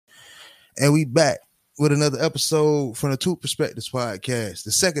And we back with another episode from the Two Perspectives podcast.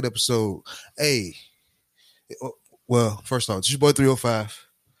 The second episode. Hey, well, first off, it's your boy 305.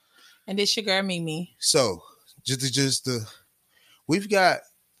 And this your girl Mimi. So, we've got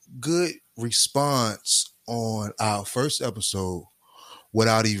good response on our first episode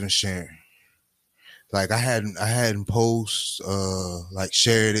without even sharing. Like I hadn't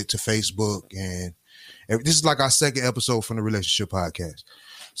shared it to Facebook, and this is like our second episode from the relationship podcast.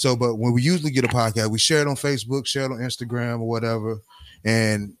 So, but when we usually get a podcast, we share it on Facebook, share it on Instagram or whatever,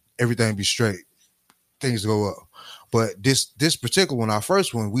 and everything be straight. Things go up. But this particular one, our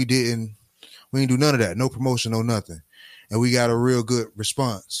first one, we didn't do none of that. No promotion, no nothing. And we got a real good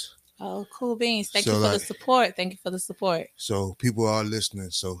response. Oh, cool beans. Thank you for the support. Thank you for the support. So people are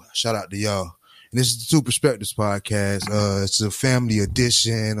listening. So shout out to y'all. And this is the Two Perspectives podcast. It's a family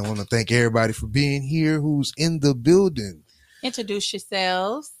edition. I want to thank everybody for being here who's in the building. Introduce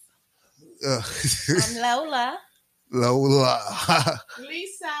yourselves. I'm Lola.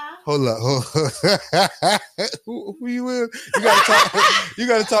 Lisa. Hold up. Who you with? You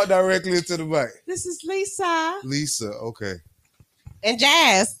gotta talk directly into the mic. This is Lisa. Lisa, okay. And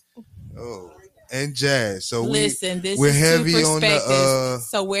Jazz. Oh, and Jazz. So listen, we're heavy on the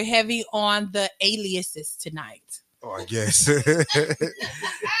so we're heavy on the aliases tonight. Oh, I guess.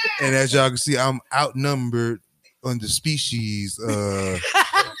 And as y'all can see, I'm outnumbered on the species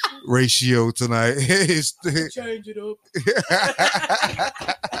ratio tonight. Change it up.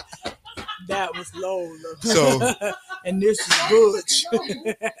 That was Lola. So and this is Butch.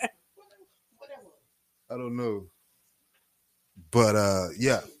 I don't know. But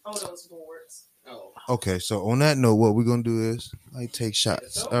yeah. Oh, those words. Oh. Okay, so on that note, what we're gonna do is I take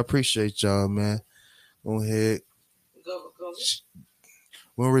shots. I appreciate y'all, man. Go ahead. Go.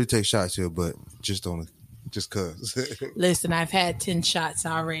 We don't really take shots here, but just cause. Listen, I've had 10 shots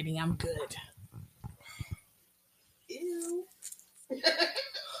already. I'm good. Ew.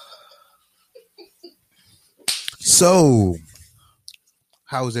 So,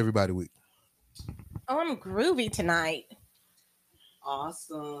 how was everybody week? Oh, I'm groovy tonight.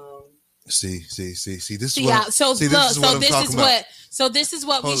 Awesome. See. This is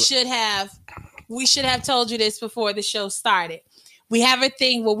what we should have. We should have told you this before the show started. We have a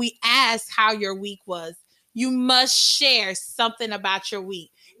thing where we ask how your week was. You must share something about your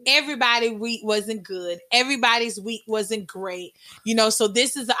week. Everybody's week wasn't good. Everybody's week wasn't great. So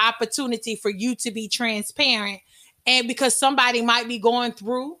this is an opportunity for you to be transparent. And because somebody might be going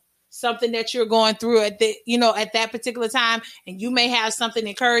through something that you're going through at that particular time, and you may have something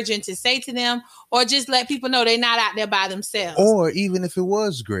encouraging to say to them, or just let people know they're not out there by themselves. Or even if it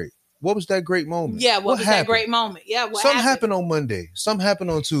was great. What was that great moment? Yeah, what was that great moment? Yeah, something happened on Monday. Something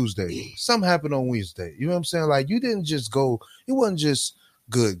happened on Tuesday. Something happened on Wednesday. You know what I'm saying? Like, you didn't just go, it wasn't just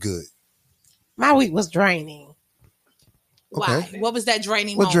good. My week was draining. Okay. Why? What was that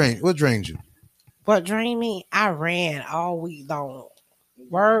draining moment? What drained you? What drained me? I ran all week long.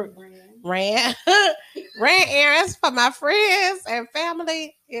 Ran errands for my friends and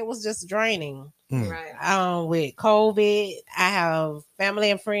family. It was just draining. Right. With COVID, I have family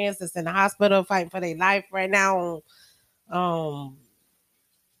and friends that's in the hospital fighting for their life right now. What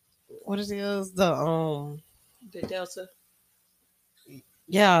is it? The Delta.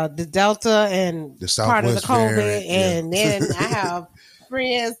 Yeah, the Delta and the part of the COVID, variant, and then I have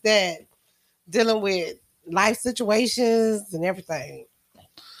friends that dealing with life situations and everything.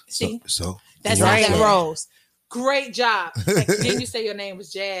 See, so that's how that rolls. Great job. Didn't you say your name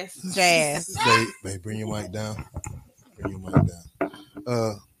was Jazz? Jazz. Babe, bring your mic down.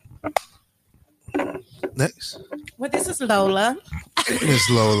 Next. Well, this is Lola. Miss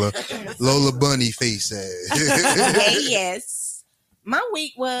Lola. Lola Bunny face ass. Yes. My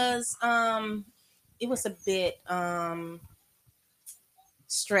week was it was a bit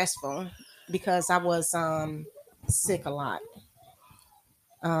stressful because I was sick a lot.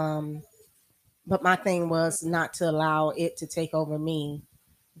 But my thing was not to allow it to take over me,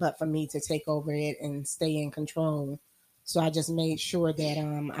 but for me to take over it and stay in control. So I just made sure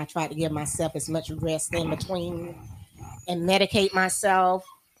that I tried to give myself as much rest in between and medicate myself,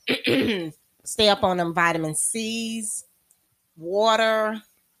 stay up on them vitamin C's, water,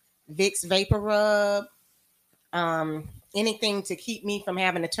 Vicks Vapor Rub, anything to keep me from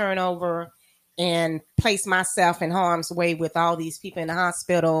having to turn over and place myself in harm's way with all these people in the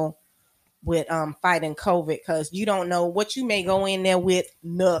hospital with fighting COVID, because you don't know what you may go in there with,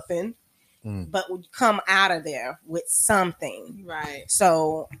 nothing, but you come out of there with something. Right.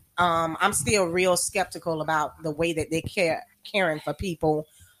 So I'm still real skeptical about the way that they're caring for people.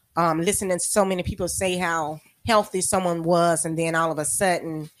 Listening to so many people say how healthy someone was, and then all of a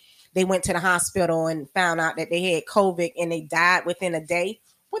sudden they went to the hospital and found out that they had COVID and they died within a day.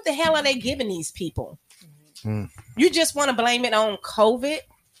 What the hell are they giving these people? You just want to blame it on COVID?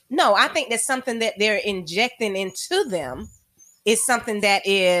 No, I think that's something that they're injecting into them is something that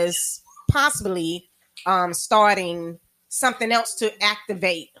is possibly starting something else to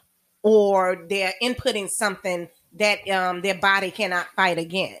activate, or they're inputting something that their body cannot fight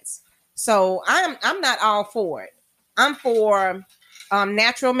against. So I'm not all for it. I'm for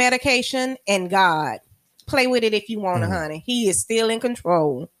natural medication and God. Play with it if you want to, honey. He is still in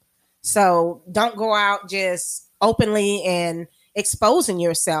control. So don't go out just openly and exposing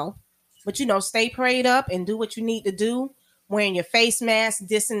yourself. But, stay prayed up and do what you need to do. Wearing your face mask,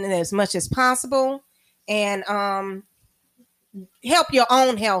 distancing as much as possible. And help your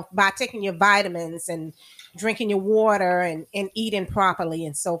own health by taking your vitamins and drinking your water and eating properly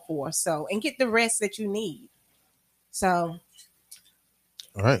and so forth. So, and get the rest that you need. So.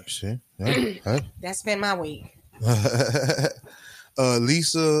 All right, see. Hey. That's been my week.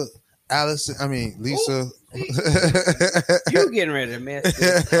 Lisa. You getting ready to mess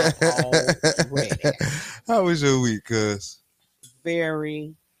this up already. How was your week, cuz?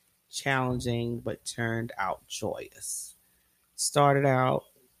 Very challenging, but turned out joyous. Started out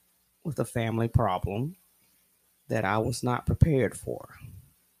with a family problem that I was not prepared for.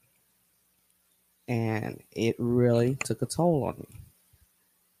 And it really took a toll on me.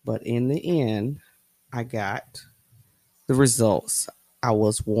 But in the end, I got the results I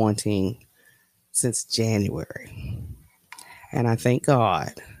was wanting since January. And I thank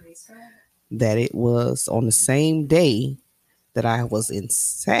God that it was on the same day that I was in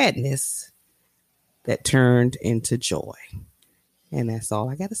sadness that turned into joy. And that's all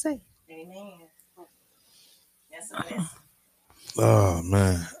I got to say. Amen. That's a blessing. Oh,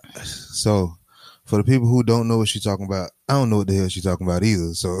 man. So, for the people who don't know what she's talking about, I don't know what the hell she's talking about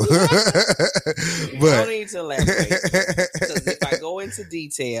either. So, but I don't need to elaborate. Because if I go into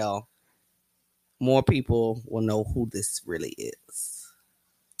detail, more people will know who this really is.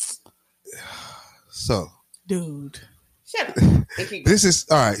 So, dude, shut up. This is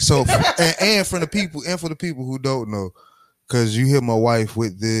all right. So, and for the people who don't know, because you hear my wife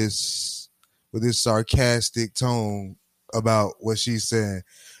with this sarcastic tone about what she's saying.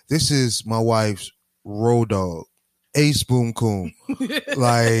 This is my wife's road dog, Ace Boom Coon,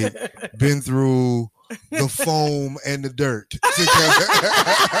 like been through the foam and the dirt.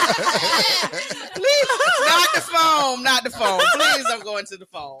 Not the foam. Please don't go into the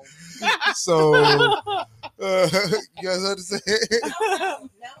foam. So, you guys understand?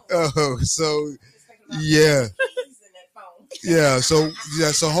 No. So yeah. Yeah, so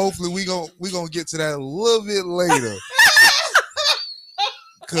hopefully we gonna get to that a little bit later.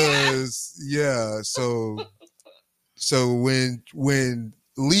 Cause so when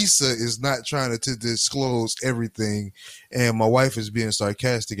Lisa is not trying to disclose everything and my wife is being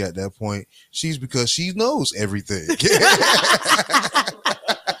sarcastic at that point, because she knows everything. Wants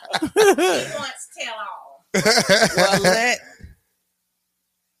tell all. Well,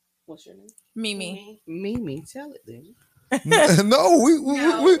 what's your name? Mimi, tell it then. No,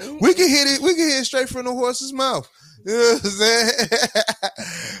 we can hit it. We can hit it straight from the horse's mouth. You know what I'm saying?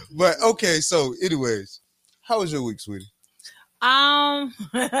 But okay, so anyways, how was your week, sweetie?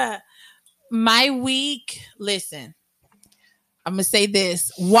 My week. Listen, I'm gonna say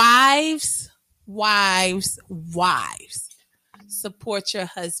this: wives, support your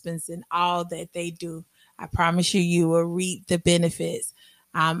husbands in all that they do. I promise you will reap the benefits.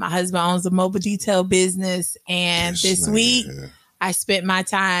 My husband owns a mobile detail business, and this week I spent my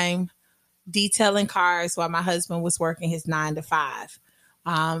time detailing cars while my husband was working his 9 to 5.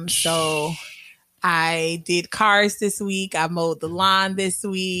 So I did cars this week. I mowed the lawn this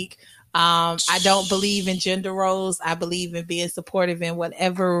week. I don't believe in gender roles. I believe in being supportive in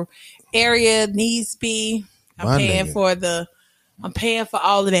whatever area needs be. I'm paying for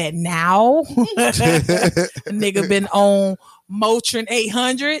all of that now. Nigga been on Motrin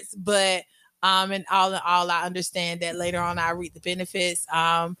 800s, but and all I understand that later on I reap the benefits.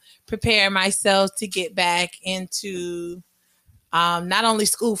 Preparing myself to get back into not only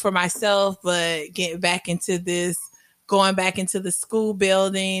school for myself, but getting back into going back into the school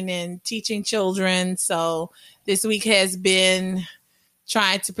building and teaching children. So this week has been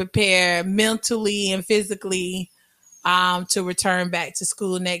trying to prepare mentally and physically to return back to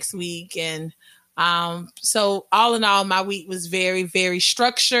school next week. And so all in all, my week was very, very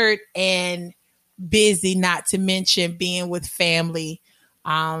structured and busy, not to mention being with family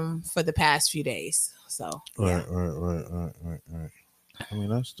for the past few days. So right. I mean,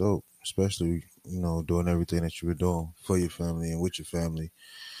 that's dope, especially doing everything that you were doing for your family and with your family.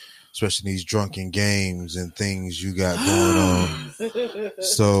 especially these drunken games and things you got going on.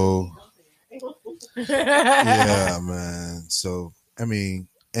 So, yeah, man. So, I mean,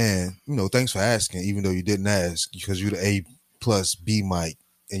 and thanks for asking, even though you didn't ask, because you're the A plus B mic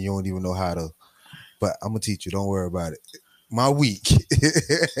and you don't even know how to. But I'm gonna teach you. Don't worry about it. My week.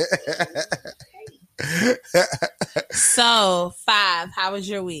 So 5, how was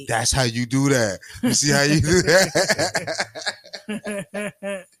your week? That's how you do that. You see how you do that?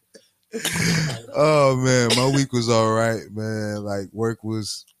 Oh man, my week was all right, man. Like work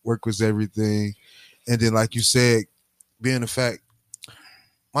was everything. And then like you said, being the fact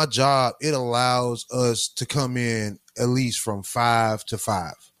my job, it allows us to come in at least from 5 to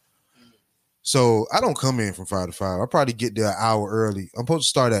 5. So I don't come in from 5 to 5. I probably get there an hour early. I'm supposed to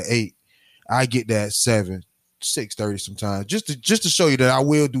start at 8. I get there at 7, 6:30 sometimes, just to show you that I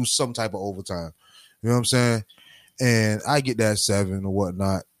will do some type of overtime. You know what I'm saying? And I get there at 7 or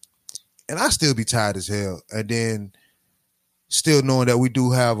whatnot, and I still be tired as hell. And then still knowing that we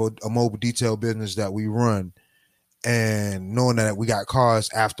do have a mobile detail business that we run, and knowing that we got cars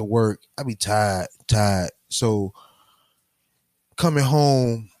after work, I be tired. So coming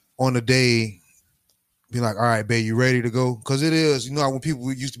home on the day, be like, all right, babe, you ready to go? Because it is, when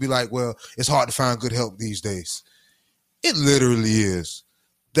people used to be like, well, it's hard to find good help these days. It literally is.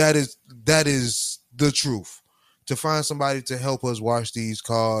 That is the truth. To find somebody to help us wash these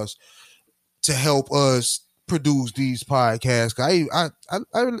cars, to help us produce these podcasts. I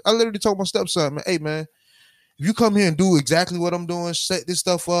literally told my stepson, man, hey, man, if you come here and do exactly what I'm doing, set this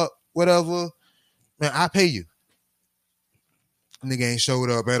stuff up, whatever, man, I pay you. Nigga ain't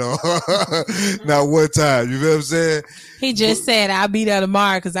showed up at all. Not one time. You know what I'm saying? He just said, I'll be there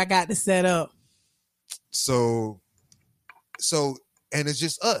tomorrow because I got to set up. So, and it's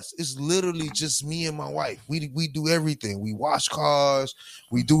just us. It's literally just me and my wife. We do everything. We wash cars.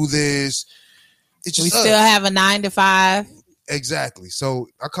 We do this. It's just we still have a 9 to 5. Exactly. So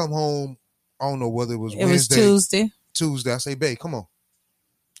I come home. I don't know whether it was Wednesday. It was Tuesday. I say, babe, come on.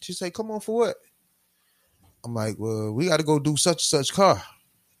 She say, come on for what? I'm like, well, we got to go do such and such car.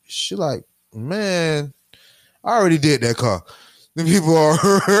 She like, man, I already did that car. The people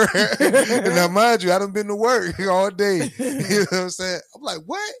are now, mind you, I done been to work all day. You know what I'm saying? I'm like,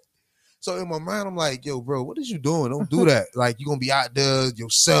 what? So in my mind, I'm like, yo, bro, what is you doing? Don't do that. Like, you're gonna be out there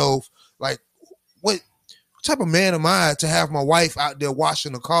yourself. Like, what type of man am I to have my wife out there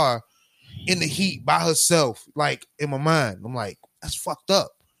washing the car in the heat by herself? Like, in my mind, I'm like, that's fucked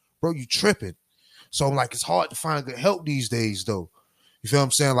up, bro. You tripping. So I'm like, it's hard to find good help these days, though. You feel what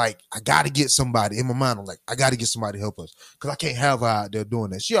I'm saying? Like, I got to get somebody. In my mind, I'm like, I got to get somebody to help us. Because I can't have her out there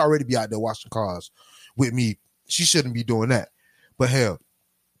doing that. She already be out there washing cars with me. She shouldn't be doing that. But hell,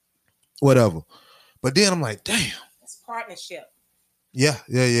 whatever. But then I'm like, damn. It's partnership. Yeah.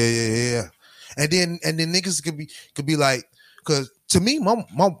 And then niggas could be like, because to me,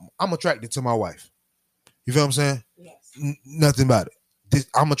 I'm attracted to my wife. You feel what I'm saying? Yes. Nothing about it.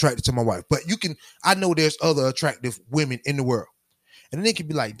 I'm attracted to my wife, but I know there's other attractive women in the world, and they can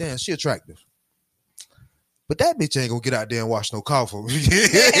be like, damn, she attractive, but that bitch ain't gonna get out there and wash no car for me. She's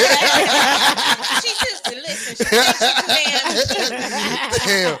just delicious.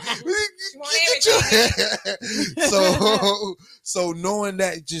 Damn. So knowing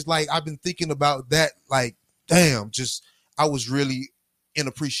that, just like I've been thinking about that, like, damn, just I was really in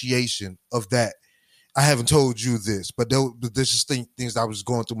appreciation of that. I haven't told you this, but there's just things that I was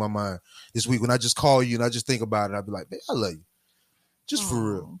going through my mind this week. When I just call you and I just think about it, I'd be like, man, I love you. Just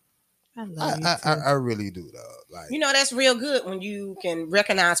for real. I love you I really do, though. Like, that's real good when you can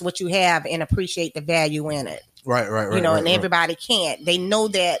recognize what you have and appreciate the value in it. Right. And everybody can't. They know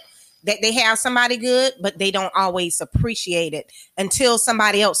that they have somebody good, but they don't always appreciate it until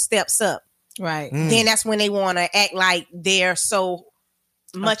somebody else steps up. Right. Then that's when they want to act like they're so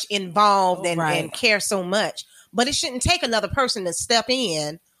much involved and care so much. But it shouldn't take another person to step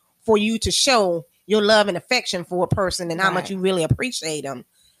in for you to show your love and affection for a person and how much you really appreciate them.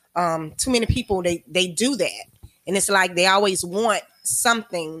 Too many people, they do that. And it's like they always want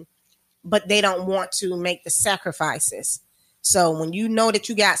something, but they don't want to make the sacrifices. So when you know that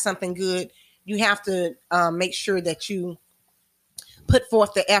you got something good, you have to make sure that you put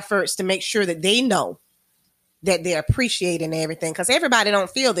forth the efforts to make sure that they know that they're appreciating everything, because everybody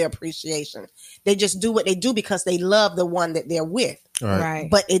don't feel their appreciation. They just do what they do because they love the one that they're with. Right.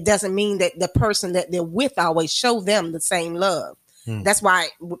 But it doesn't mean that the person that they're with always show them the same love. That's why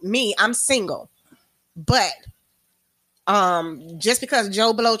with me, I'm single. But just because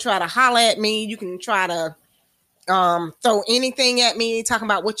Joe Blow try to holler at me, you can try to throw anything at me, talking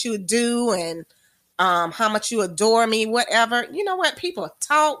about what you do and how much you adore me, whatever. You know what? People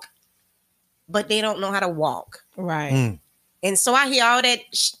talk. but they don't know how to walk. Right. And so I hear all that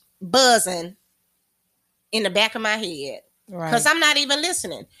buzzing in the back of my head because I'm not even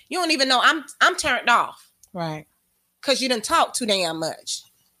listening. You don't even know I'm turned off. Right. Because you didn't talk too damn much.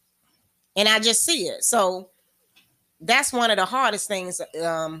 And I just see it. So that's one of the hardest things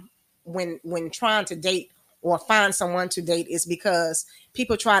when trying to date or find someone to date is because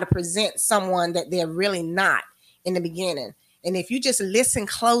people try to present someone that they're really not in the beginning. And if you just listen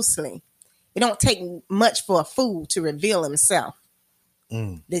closely, it don't take much for a fool to reveal himself.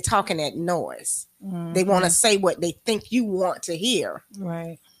 They're talking that noise. They want to say what they think you want to hear.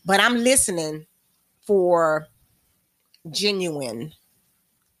 Right. But I'm listening for genuine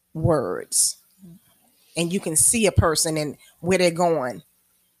words. And you can see a person and where they're going.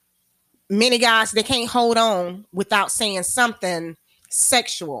 Many guys, they can't hold on without saying something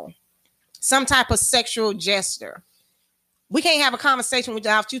sexual, some type of sexual gesture. We can't have a conversation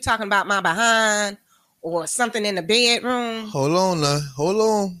without you talking about my behind or something in the bedroom. Hold on now. Hold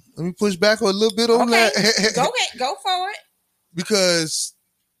on. Let me push back a little bit on that. Go ahead. Go for it. Because,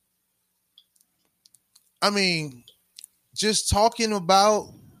 I mean, just talking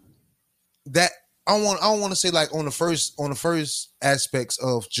about that, I don't want to say like on the first aspects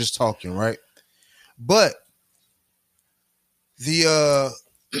of just talking, right? But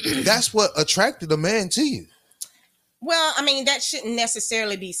that's what attracted a man to you. Well, I mean, that shouldn't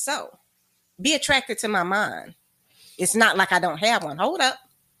necessarily be so. Be attracted to my mind. It's not like I don't have one. Hold up.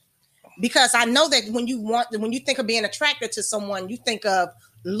 Because I know that when you think of being attracted to someone, you think of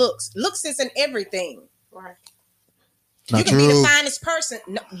looks. Looks isn't everything. Right. You can be the finest person.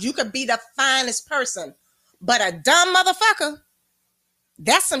 No, you could be the finest person. But a dumb motherfucker,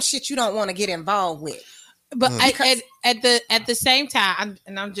 that's some shit you don't want to get involved with. But at the same time,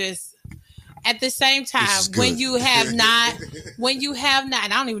 at the same time, when you have not,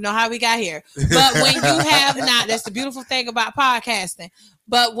 and I don't even know how we got here, but when you have not, that's the beautiful thing about podcasting.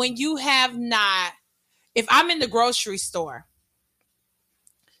 But when you have not, if I'm in the grocery store,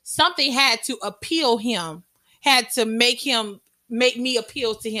 something had to appeal him, had to make me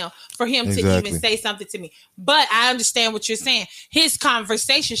appeal to him for him to even say something to me. But I understand what you're saying. His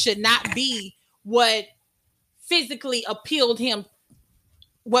conversation should not be what physically appealed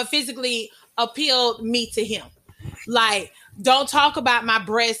me to him. Like, don't talk about my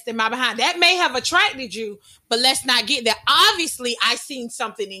breast and my behind. That may have attracted you, but let's not get there. Obviously, I seen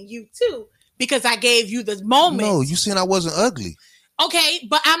something in you too because I gave you the moment. No, you saying I wasn't ugly. Okay,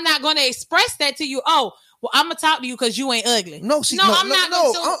 but I'm not going to express that to you. Oh, well, I'm going to talk to you because you ain't ugly. I'm going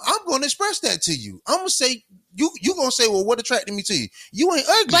to express that to you. I'm going to say, you going to say, well, what attracted me to you? You ain't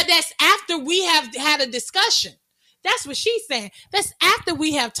ugly. But that's after we have had a discussion. That's what she's saying. That's after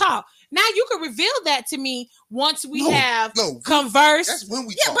we have talked. Now you can reveal that to me once we have conversed. That's when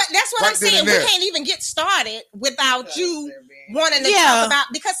we talk. But that's what I'm saying. We can't even get started without you wanting to talk about,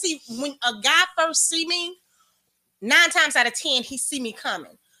 because see, when a guy first see me, 9 times out of 10, he see me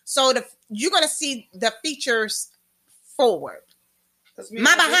coming. So you're going to see the features forward.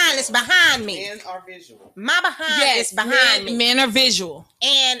 My behind is behind me. Men are visual. My behind is behind me. Men are visual.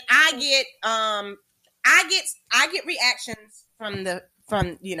 And I get reactions from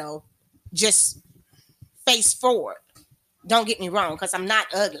just face forward. Don't get me wrong, because I'm not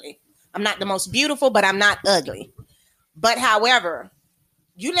ugly. I'm not the most beautiful, but I'm not ugly. But however,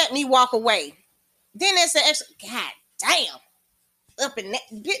 you let me walk away, then there's the extra. God damn, up in that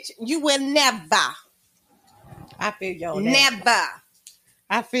bitch, you will never. I feel your never.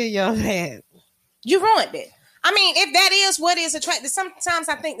 I feel your head. You ruined it. I mean, if that is what is attractive, sometimes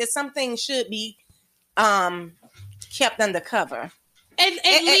I think that some things should be kept undercover.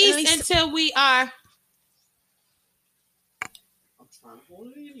 At least until we are. I'm trying to hold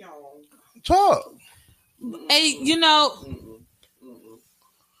it in, y'all. Talk. Hey,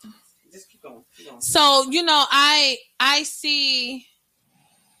 just keep going. So, I see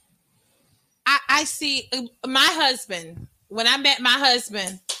my husband. When I met my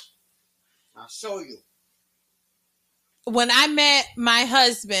husband, I'll show you. When I met my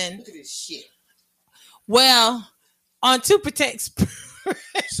husband, look at this shit. Well, on two protects.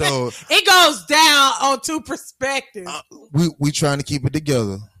 So it goes down on two perspectives. We trying to keep it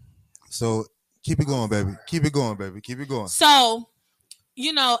together. So keep it going, baby. Keep it going, baby. Keep it going. So,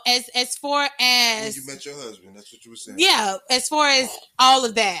 as far as when you met your husband, that's what you were saying. Yeah, as far as all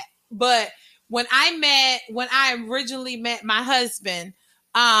of that. But when I originally met my husband,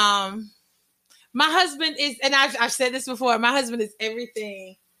 my husband is, and I've said this before, my husband is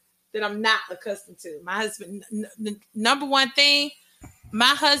everything that I'm not accustomed to. My husband, number one thing, my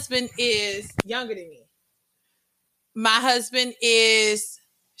husband is younger than me. My husband is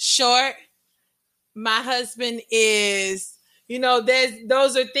short. my husband is,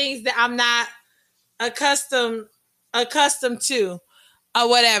 those are things that I'm not accustomed to or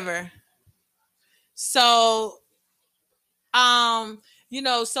whatever. So,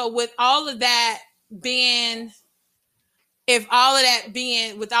 so with all of that being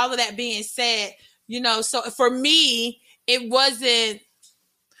said, so for me, it wasn't,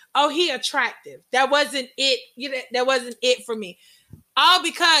 oh, he attractive. That wasn't it. That wasn't it for me. All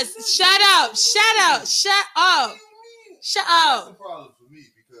because shut up. That's the problem for me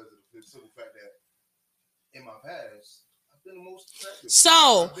because of the simple fact that in my past, I've been the most attractive.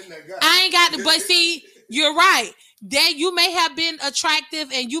 So I ain't got to, but see, you're right. That you may have been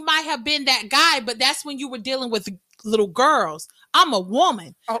attractive and you might have been that guy, but that's when you were dealing with little girls. I'm a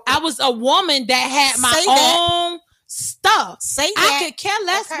woman. Oh. I was a woman that had my own stuff. I could care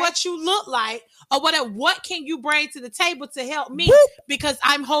less what you look like or whatever. What can you bring to the table to help me? Woo! Because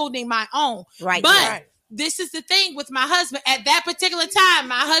I'm holding my own. Right. But this is the thing with my husband. At that particular time,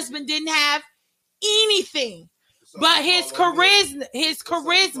 my husband didn't have anything but his charisma.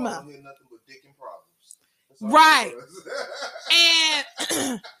 Right. And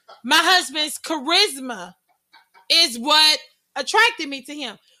my husband's charisma is what attracted me to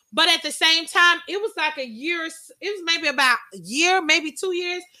him. But at the same time, it was like a year. It was maybe about a year, maybe 2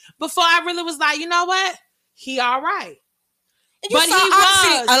 years before I really was like, you know what? He all right. And but he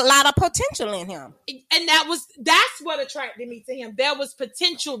was a lot of potential in him. And that's what attracted me to him. There was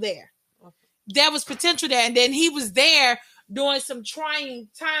potential there. And then he was there during some trying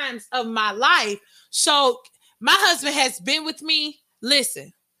times of my life. So my husband has been with me,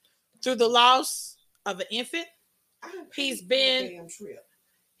 listen, through the loss of an infant. He's been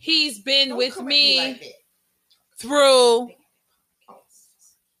with me through.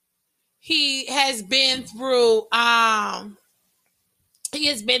 He has been through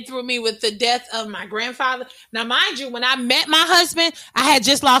me with the death of my grandfather. Now, mind you, when I met my husband, I had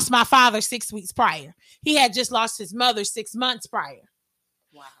just lost my father 6 weeks prior. He had just lost his mother 6 months prior.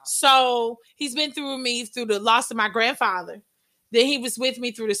 Wow. So he's been through me through the loss of my grandfather. Then he was with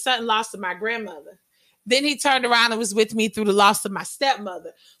me through the sudden loss of my grandmother. Then he turned around and was with me through the loss of my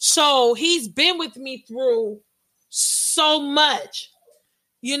stepmother. So he's been with me through so much,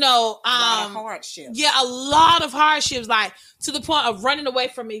 a lot of hardships. Yeah, a lot of hardships, like to the point of running away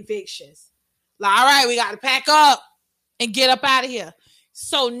from evictions. Like, all right, we got to pack up and get up out of here.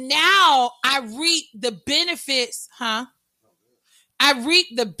 So now I reap the benefits, I reap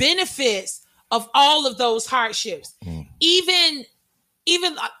the benefits of all of those hardships. Even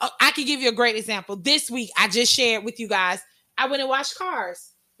I can give you a great example. This week, I just shared with you guys, I went and washed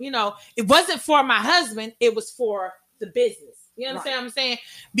cars. It wasn't for my husband. It was for the business. You understand what I'm saying?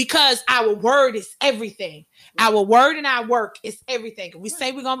 Because our word is everything. Our word and our work is everything. We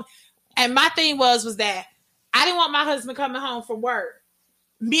say we're going to, and my thing was that I didn't want my husband coming home from work.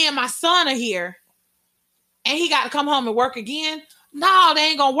 Me and my son are here and he got to come home and work again. No, they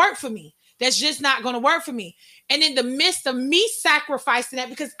ain't going to work for me. That's just not going to work for me. And in the midst of me sacrificing that,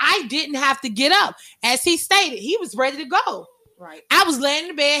 because I didn't have to get up, as he stated, he was ready to go. Right. I was laying in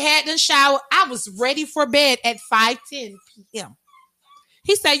the bed, had done shower. I was ready for bed at 5:10 p.m.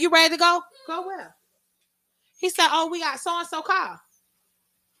 He said, "You ready to go? Go where?" He said, "Oh, we got so-and-so car."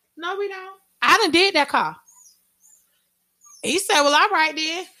 No, we don't. I done did that car. He said, "Well, all right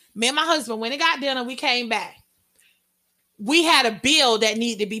then." Me and my husband went and got dinner. We came back. We had a bill that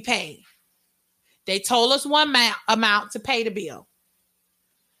needed to be paid. They told us one amount to pay the bill.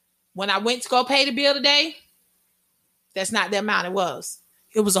 When I went to go pay the bill today, that's not the amount it was.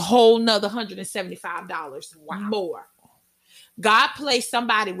 It was a whole nother $175 more. God placed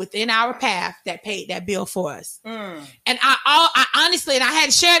somebody within our path that paid that bill for us. And I honestly, and I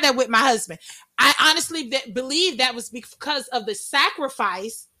had shared that with my husband, I honestly believe that was because of the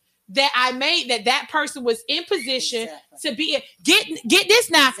sacrifice that I made, that person was in position to be, get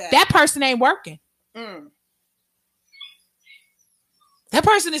this now, that person ain't working. That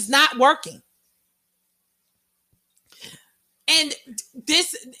person is not working. And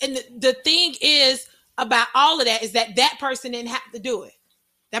the thing is about all of that is that person didn't have to do it.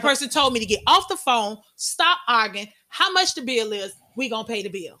 That person told me to get off the phone, stop arguing, how much the bill is, we gonna pay the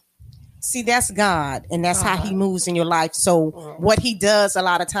bill. See, that's God, and that's how he moves in your life. So what he does a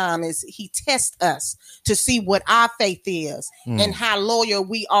lot of time is he tests us to see what our faith is and how loyal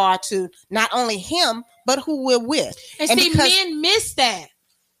we are to not only him, but who we're with. And see, men miss that.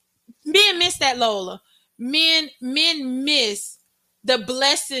 Men miss that, Lola. Men miss the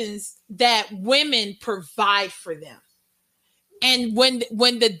blessings that women provide for them. And when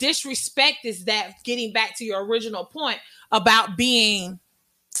the disrespect is that, getting back to your original point about being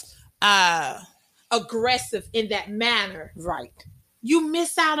aggressive in that manner, Right. you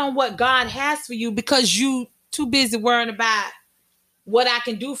miss out on what God has for you because you too busy worrying about what I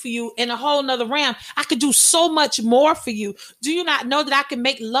can do for you in a whole nother realm. I could do so much more for you. Do you not know that I can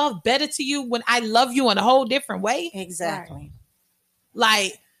make love better to you when I love you in a whole different way? Exactly.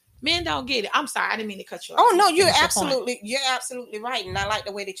 Like, men don't get it. I'm sorry, I didn't mean to cut you off. Oh no, you're Finish your absolutely right, and I like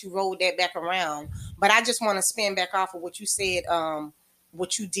the way that you rolled that back around. But I just want to spin back off of what you said,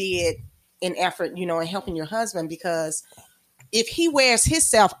 what you did in effort, in helping your husband, because if he wears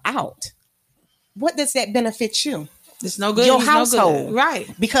himself out, what does that benefit you? It's no good. Your He's household, no good.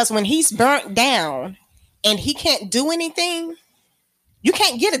 Right? Because when he's burnt down and he can't do anything, you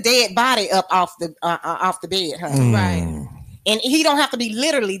can't get a dead body up off the bed, honey. Right. And he don't have to be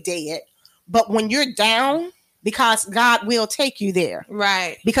literally dead, but when you're down, because God will take you there.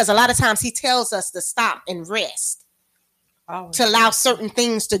 Right. Because a lot of times he tells us to stop and rest, to allow certain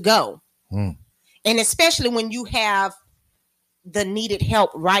things to go. And especially when you have the needed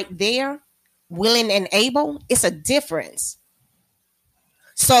help right there, willing and able, it's a difference.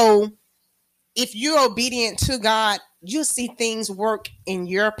 So if you're obedient to God, you'll see things work in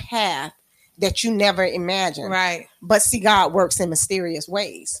your path that you never imagined. Right. But see, God works in mysterious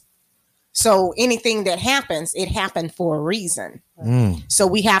ways. So anything that happens, it happened for a reason. So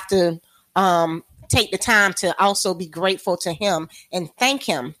we have to take the time to also be grateful to him and thank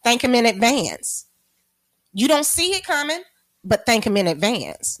him. Thank him in advance. You don't see it coming, but thank him in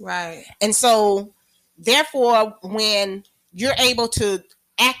advance. Right. And so therefore, when you're able to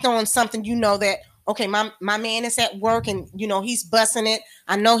act on something, that, okay, my man is at work and, he's busting it.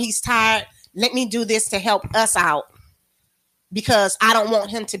 I know he's tired. Let me do this to help us out, because I don't want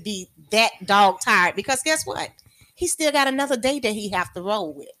him to be that dog tired, because guess what? He still got another day that he have to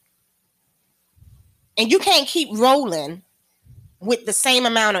roll with. And you can't keep rolling with the same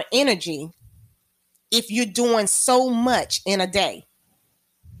amount of energy if you're doing so much in a day.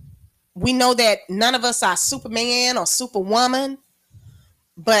 We know that none of us are Superman or Superwoman,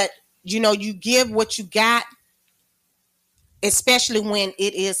 but you give what you got, especially when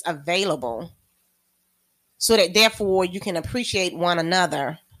it is available, so that therefore you can appreciate one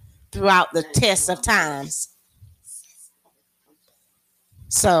another throughout the test of times.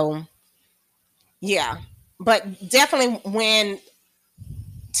 So, yeah, but definitely when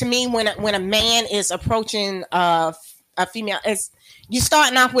a man is approaching a female, you're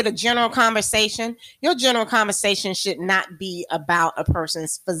starting off with a general conversation. Your general conversation should not be about a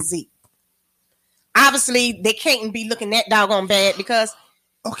person's physique. Obviously, they can't be looking that doggone bad, because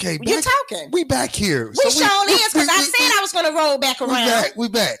you're talking. We back here. We sure is, because I said I was going to roll back around. We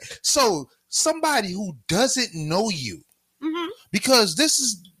back. So somebody who doesn't know you, because this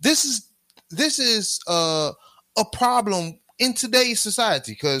is a problem in today's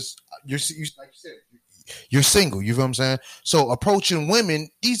society, because you like you said, you're single. You know what I'm saying? So approaching women,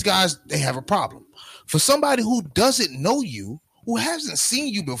 these guys, they have a problem. For somebody who doesn't know you, who hasn't seen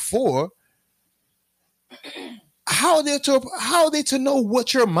you before, how are they to know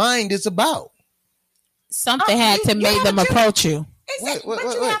what your mind is about? Something had to make them approach you. Wait.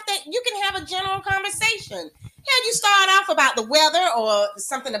 You can have a general conversation. Yeah, you start off about the weather or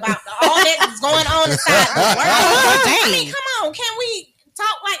something about all that's going on inside the world. I mean, come on, can we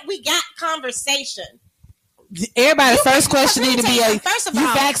talk like we got conversation? Everybody's first question need to be, first of you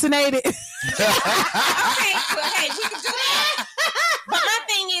all, vaccinated? okay, we can do that. But my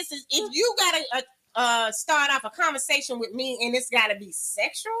thing is if you gotta start off a conversation with me and it's gotta be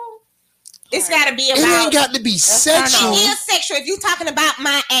sexual, it's gotta be about. It ain't got to be sexual. It is sexual if you talking about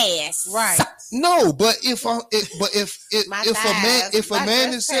my ass, right? No, but if a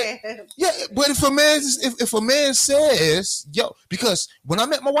man says, yo, because when I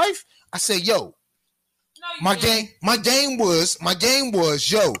met my wife, I said, yo, my game was,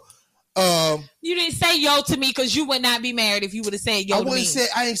 yo. You didn't say yo to me because you would not be married if you would have said yo to me.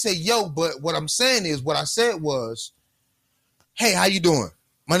 I didn't say yo, but what I'm saying is, what I said was, hey, how you doing?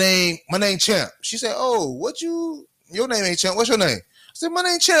 My name Champ. She said, oh, your name ain't Champ. What's your name? I said, my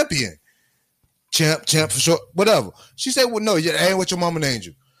name Champion. Champ for short, whatever. She said, well, no, that ain't what your mama named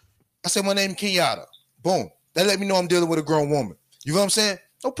you. I said, my name Kenyatta. Boom. That let me know I'm dealing with a grown woman. You know what I'm saying?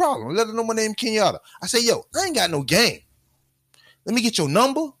 No problem. Let her know my name Kenyatta. I said, yo, I ain't got no game. Let me get your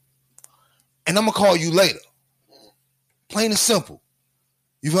number, and I'm going to call you later. Plain and simple.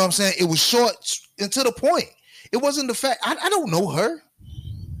 You know what I'm saying? It was short and to the point. It wasn't the fact. I don't know her.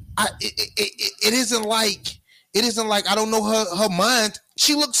 It isn't like I don't know her mind.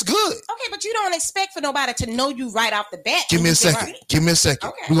 She looks good. Okay, but you don't expect for nobody to know you right off the bat. Give me a second. Right. Give me a second.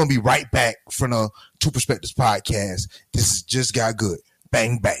 Okay. We're gonna be right back from the Two Perspectives podcast. This just got good.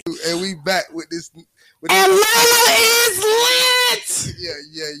 Bang bang. And we back with this. And Lola is lit.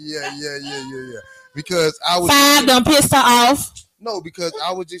 Yeah. Because I was 5 done pissed her off. No, because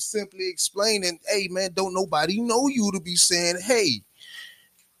I was just simply explaining, hey man, don't nobody know you to be saying, hey,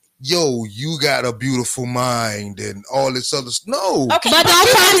 yo, you got a beautiful mind and all this other stuff. No. Okay, but don't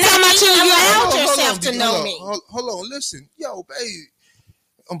try to tell my children you allowed yourself to know me. Hold on, listen. Yo, baby.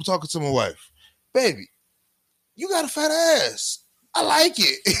 I'm talking to my wife. Baby, you got a fat ass. I like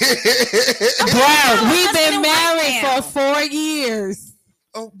it. Bro, we've been married for 4 years.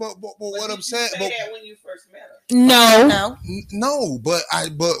 Oh, but what I'm saying, that when you first met her. No, but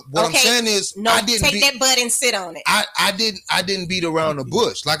what I'm saying is, no, I didn't take that butt and sit on it. I didn't beat around the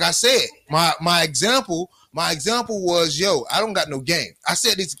bush. Like I said, my example was, yo, I don't got no game. I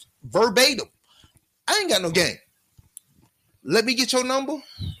said this verbatim. I ain't got no game. Let me get your number.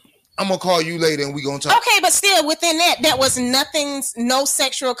 I'm gonna call you later and we gonna talk. Okay, but still within that was nothing, no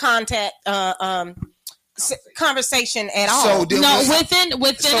sexual contact, conversation at all. So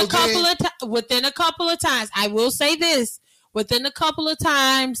within a couple of times, I will say this: within a couple of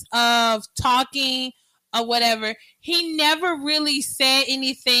times of talking or whatever, he never really said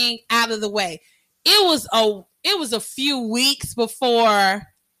anything out of the way. It was a few weeks before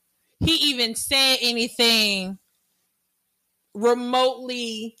he even said anything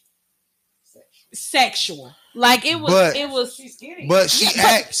remotely sexual. Like it was. She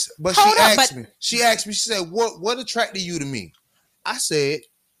asked me. She said, "What attracted you to me?" I said,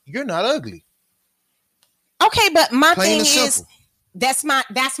 "You're not ugly." Okay, but my thing is, that's my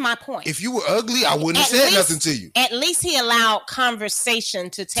point. If you were ugly, I wouldn't have said nothing to you. At least he allowed conversation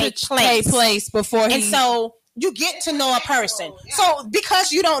to take place before he. And so you get to know a person. So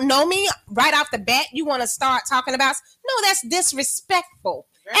because you don't know me right off the bat, you want to start talking about? No, that's disrespectful.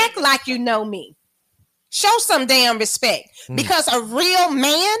 Act like you know me. Show some damn respect. Because a real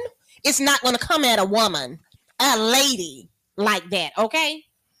man is not going to come at a woman, a lady like that, okay?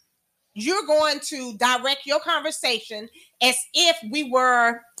 You're going to direct your conversation as if we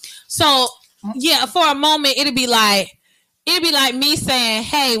were. So, yeah, for a moment, it'd be like me saying,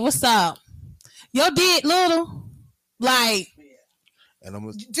 hey, what's up? Your dick little. Like.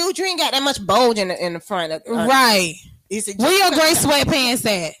 And dude, you ain't got that much bulge in the front. Right. Where your gray sweatpants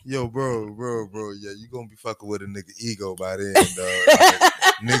at? Yo, bro, yeah, you gonna be fucking with a nigga ego by then, dog.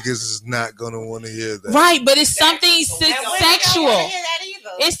 Niggas is not gonna want to hear that. Right, but it's something sexual.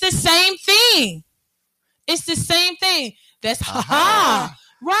 It's the same thing. It's the same thing. That's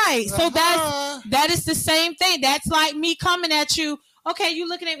right. So that is the same thing. That's like me coming at you. Okay, you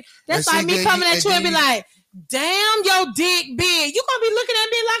looking at me. That's like me coming at you and be like, damn, your dick big. You gonna be looking at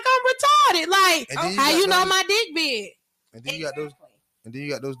me like I'm retarded. Like, how you know my dick big? And then you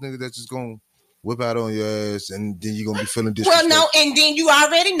got those niggas that just gonna whip out on your ass, and then you're gonna be feeling disrespectful. Well, no, and then you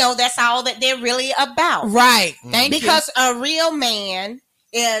already know that's all that they're really about, right? Thank you. Because a real man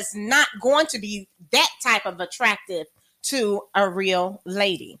is not going to be that type of attractive to a real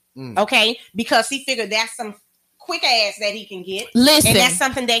lady, okay? Because he figured that's some quick ass that he can get. Listen, and that's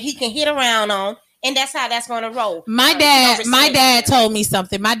something that he can hit around on, and that's how that's going to roll. My dad told me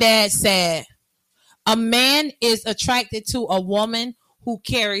something. My dad said, a man is attracted to a woman who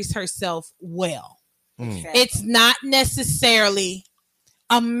carries herself well. It's not necessarily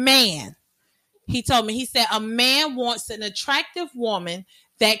a man. He told me, he said, a man wants an attractive woman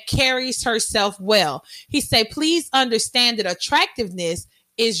that carries herself well. He said, please understand that attractiveness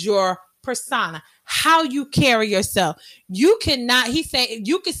is your persona, how you carry yourself. You cannot, he said,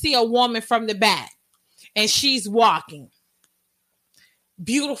 you can see a woman from the back and she's walking.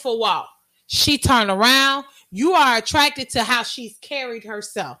 Beautiful walk. She turned around. You are attracted to how she's carried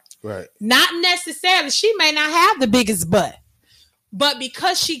herself. Right. Not necessarily. She may not have the biggest butt, but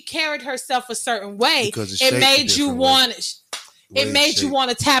because she carried herself a certain way, it made you want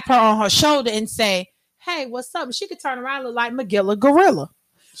to tap her on her shoulder and say, hey, what's up? And she could turn around and look like Magilla Gorilla.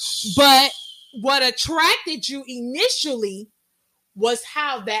 But what attracted you initially was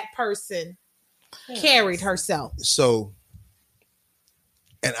how that person carried herself. So,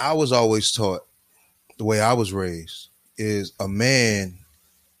 and I was always taught, the way I was raised, is a man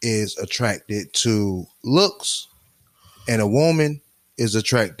is attracted to looks and a woman is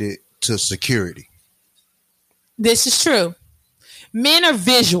attracted to security. This is true. Men are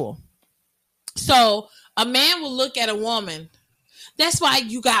visual. So a man will look at a woman. That's why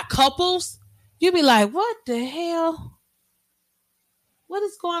you got couples. You be like, what the hell? What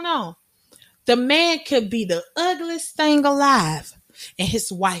is going on? The man could be the ugliest thing alive and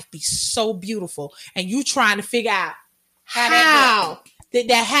his wife be so beautiful. And you trying to figure out how did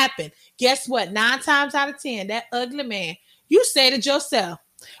that happen? Guess what? 9 times out of 10, that ugly man, You said it yourself.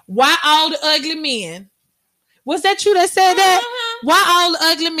 Why all the ugly men? Was that you that said that? Why all the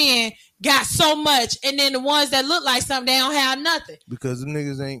ugly men got so much, and then the ones that look like something, they don't have nothing? Because the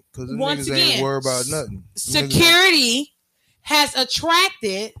niggas ain't. Because the Once niggas again, ain't worried about nothing. Security has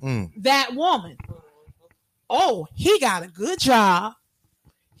attracted that woman. Oh, he got a good job.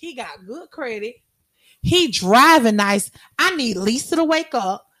 He got good credit. He driving nice. I need Lisa to wake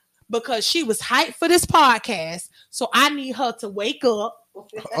up because she was hyped for this podcast. So I need her to wake up.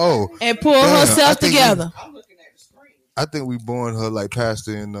 And pull herself together. I'm looking at the screen. I think we born her like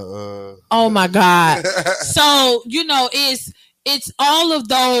pastor in the. Oh my God! So it's all of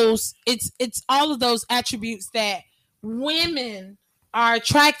those. It's all of those attributes that women are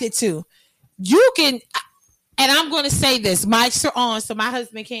attracted to. You can, and I'm going to say this: mics are on, so my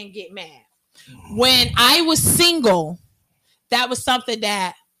husband can't get mad. When I was single, that was something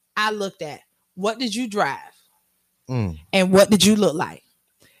that I looked at. What did you drive? And what did you look like?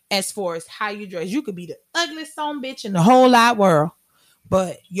 As far as how you dress, you could be the ugliest son bitch in the whole wide world,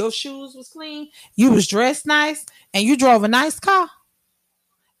 but your shoes was clean, you was dressed nice, and you drove a nice car.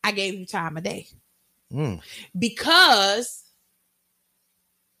 I gave you time of day because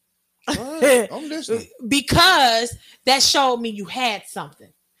I'm listening. Because that showed me you had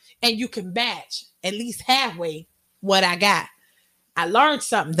something, and you can match at least halfway what I got. I learned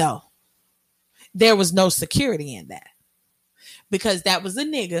something though. There was no security in that. Because that was a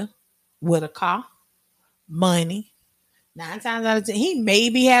nigga with a car, money. 9 times out of 10, he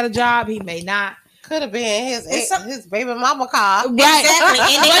maybe had a job, he may not. Could have been his baby mama car, right?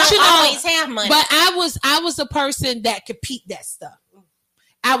 Exactly. And but they don't always have money. But I was a person that could peep that stuff.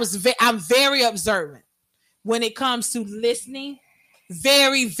 I'm very observant when it comes to listening.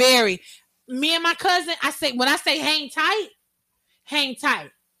 Very, very. Me and my cousin, when I say hang tight, hang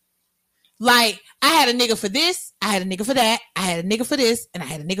tight. Like, I had a nigga for this, I had a nigga for that, I had a nigga for this, and I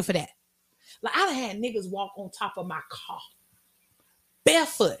had a nigga for that. Like, I done had niggas walk on top of my car.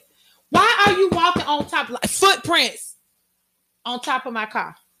 Barefoot. Why are you walking on top, like footprints on top of my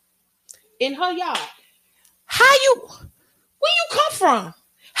car? In her yard. Where you come from?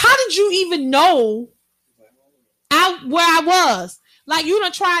 How did you even know where I was? Like, you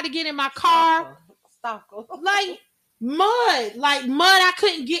done tried to get in my car. Like mud. I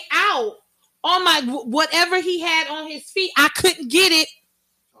couldn't get out. On my whatever he had on his feet, I couldn't get it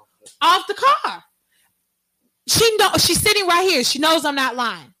off the car. She's sitting right here. She knows I'm not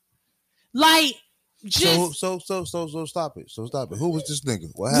lying. Like, just so stop it. So stop it. Who was this nigga?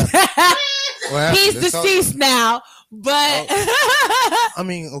 What happened? He's deceased now, but I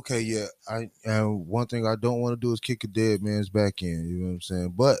mean, okay, yeah. One thing I don't want to do is kick a dead man's back in. You know what I'm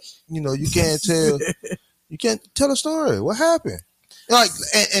saying? But you can't tell. You can't tell a story. What happened? Like,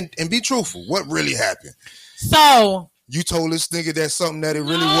 and be truthful. What really happened? So you told this nigga that something that it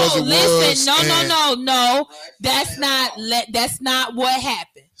really wasn't. No. That's not what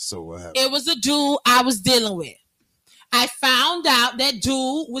happened. So what happened? It was a dude I was dealing with. I found out that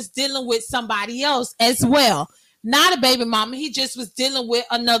dude was dealing with somebody else as well. Not a baby mama. He just was dealing with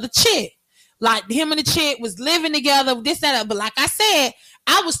another chick. Like, him and the chick was living together, this, that. But like I said,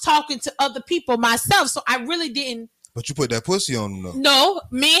 I was talking to other people myself, so I really didn't. But you put that pussy on him, though. No,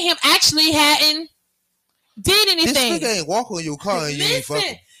 me and him actually hadn't did anything. This nigga ain't walk on your car and you ain't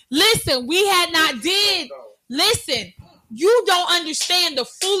fucking. Listen, we had not did. Listen, you don't understand the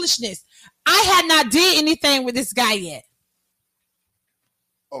foolishness. I had not did anything with this guy yet.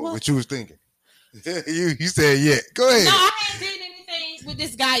 Oh, what you was thinking? you said yeah. Go ahead. No, I hadn't did anything with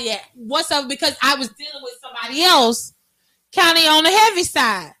this guy yet. What's up? Because I was dealing with somebody else, kind of on the heavy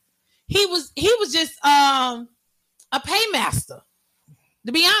side. He was just a paymaster.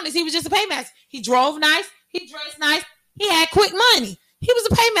 To be honest, he was just a paymaster. He drove nice. He dressed nice. He had quick money. He was a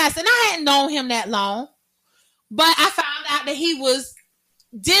paymaster, and I hadn't known him that long. But I found out that he was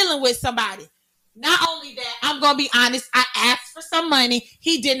dealing with somebody. Not only that, I'm going to be honest, I asked for some money.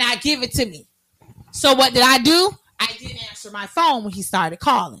 He did not give it to me. So what did I do? I didn't answer my phone when he started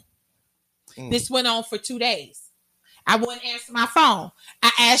calling. This went on for 2 days. I wouldn't answer my phone.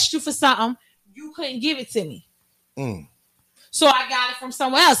 I asked you for something. You couldn't give it to me. So I got it from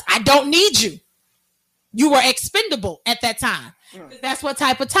somewhere else. I don't need you. You were expendable at that time. That's what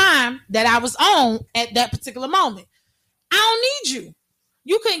type of time that I was on at that particular moment. I don't need you.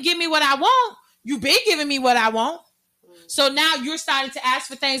 You couldn't give me what I want. You've been giving me what I want. So now you're starting to ask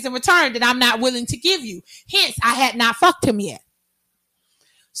for things in return that I'm not willing to give you. Hence, I had not fucked him yet.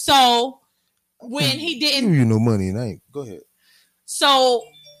 So when he didn't, you no money and I ain't. Go ahead. So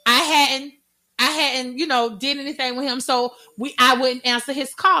I hadn't, did anything with him. So I wouldn't answer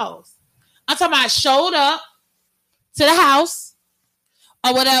his calls. I'm talking about I showed up, to the house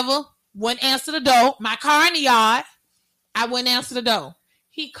or whatever. Wouldn't answer the door. My car in the yard. I wouldn't answer the door.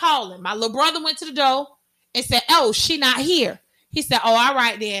 He calling. My little brother went to the door and said, "Oh, she not here." He said, "Oh, all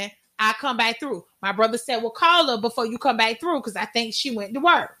right then. I'll come back through." My brother said, "Well, call her before you come back through because I think she went to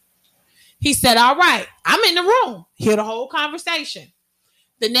work." He said, "All right." I'm in the room. Hear the whole conversation.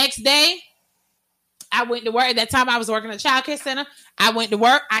 The next day, I went to work. At that time, I was working at a child care center. I went to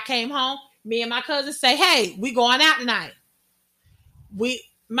work. I came home. Me and my cousin say, "Hey, we going out tonight."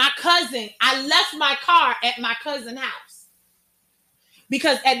 I left my car at my cousin's house.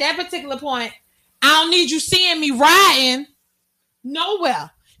 Because at that particular point, I don't need you seeing me riding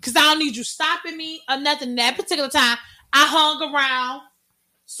nowhere. Because I don't need you stopping me or nothing. That particular time, I hung around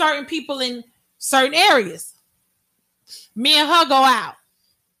certain people in certain areas. Me and her go out.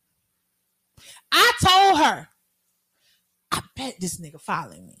 I told her, I bet this nigga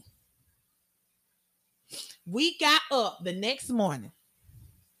following me. We got up the next morning.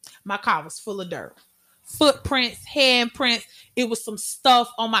 My car was full of dirt. Footprints, handprints. It was some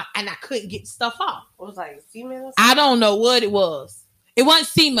stuff on and I couldn't get stuff off. It was like cement. I don't know what it was. It wasn't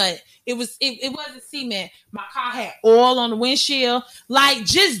cement. It wasn't cement. My car had oil on the windshield. Like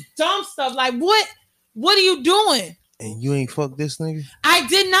just dumb stuff. Like what are you doing? And you ain't fucked this nigga? I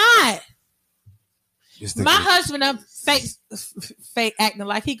did not. My nigga. husband, I'm fake acting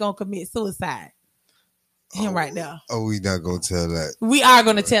like he gonna commit suicide. Him right now. Oh, we not gonna tell that. We are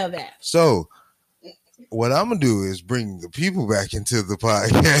gonna tell that. So what I'm gonna do is bring the people back into the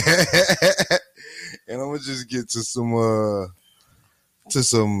podcast. And I'm gonna just get to some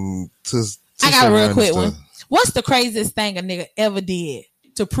I got a real quick one. What's the craziest thing a nigga ever did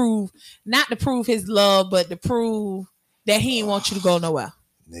to prove, not to prove his love, but to prove that he didn't want you to go nowhere?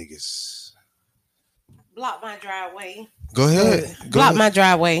 Niggas. Block my driveway. Go ahead. Block my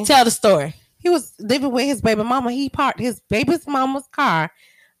driveway. Tell the story. He was living with his baby mama. He parked his baby's mama's car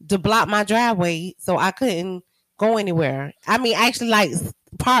to block my driveway so I couldn't go anywhere. I mean, actually, like,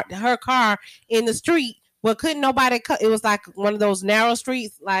 parked her car in the street where couldn't nobody cut. It was like one of those narrow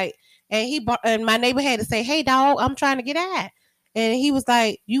streets, like, and my neighbor had to say, "Hey, dog, I'm trying to get out." And he was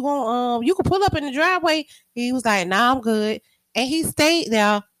like, "You can pull up in the driveway." He was like, "Nah, I'm good." And he stayed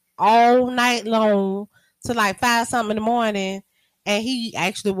there all night long till like 5 something in the morning. And he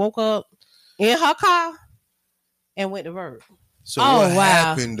actually woke up in her car and went to work. So what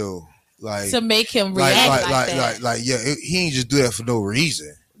happened though? Like to make him react like he ain't just do that for no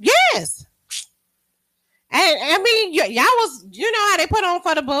reason. Yes. And I mean, y'all was, you know how they put on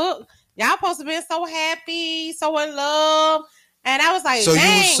for the book. Y'all supposed to be so happy, so in love. And I was like, so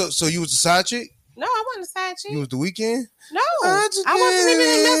dang. So you was the side chick? No, I wasn't a side chick. You was the weekend? No, I wasn't even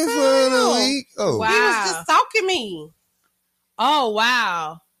in this for the week. Oh, wow. He was just stalking me. Oh,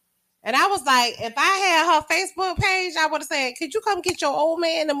 wow. And I was like, if I had her Facebook page, I would have said, "Could you come get your old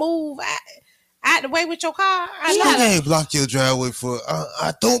man to move out the way with your car?" I ain't block your driveway for.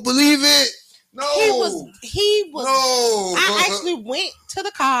 I don't believe it. No, he was. No, I actually went to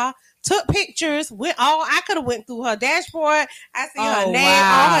the car, took pictures. I could have went through her dashboard. I see her name,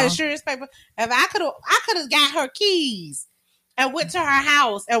 all her insurance paper. If I could have got her keys and went to her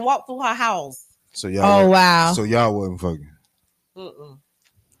house and walked through her house. So y'all. Wow. So y'all wasn't fucking.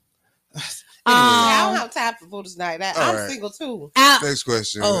 I don't have time for Buddha's night. I'm right. single too. Next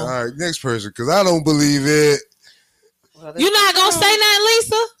question. All right, next person, because I don't believe it. Well, you're not gonna say nothing,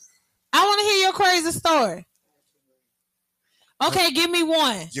 Lisa? I want to hear your crazy story. Okay, give me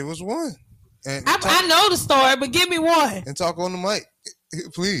one. Give us one. And I know the story, but give me one. And talk on the mic,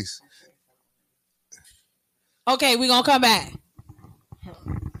 please. Okay, we're gonna come back.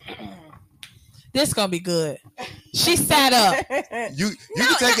 This is gonna be good. She sat up. You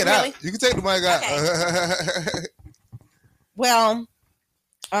can take it out. You can take the mic out. Okay. Well,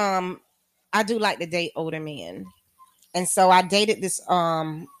 I do like to date older men, and so I dated this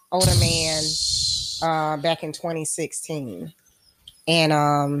older man back in 2016,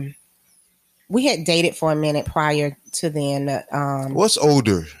 and we had dated for a minute prior to then. What's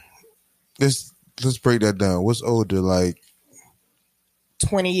older? Let's break that down. What's older? Like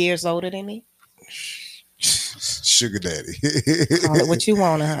 20 years older than me. Sugar daddy. Call it what you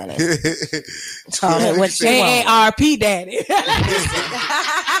want, honey. Call it what you want. AARP daddy.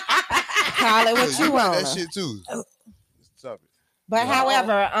 Call it what you want. That shit too. Stop it. But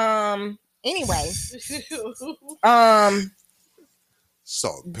however, anyway,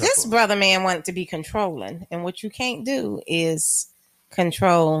 salt and pepper. This brother man wanted to be controlling, and what you can't do is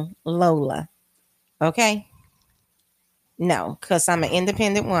control Lola. Okay? No, because I'm an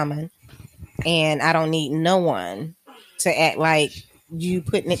independent woman. And I don't need no one to act like you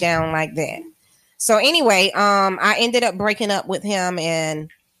putting it down like that. So anyway, I ended up breaking up with him, and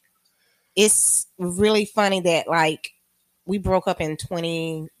it's really funny that like we broke up in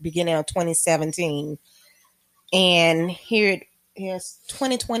beginning of 2017, and here's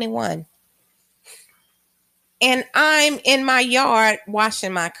 2021. And I'm in my yard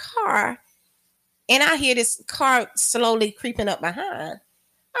washing my car, and I hear this car slowly creeping up behind.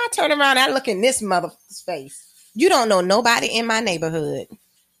 I turn around, I look in this mother's face. You don't know nobody in my neighborhood.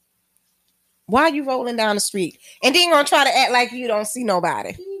 Why are you rolling down the street? And then you're gonna try to act like you don't see nobody.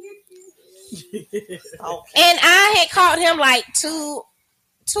 And I had caught him like two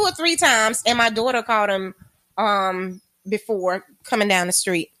or three times, and my daughter caught him before coming down the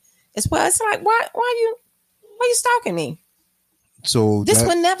street as well. It's like, why you stalking me? So this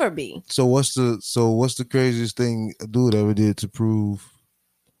would never be. So what's the craziest thing a dude ever did to prove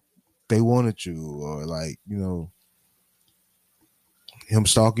they wanted you, or like, you know, him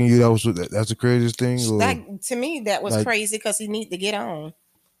stalking you? That's the craziest thing. Or, like, to me, that was like, crazy because he need to get on.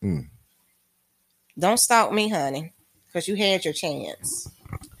 Don't stalk me, honey, because you had your chance.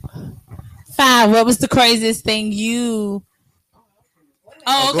 5. What was the craziest thing you?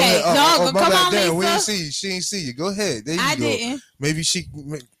 Oh, okay. No, come on, Lisa. We didn't see you. She didn't see you. Go ahead. There you I go. didn't. Maybe she.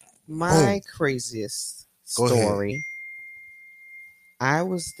 My craziest story. I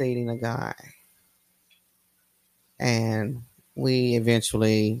was dating a guy, and we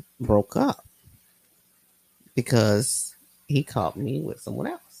eventually broke up because he caught me with someone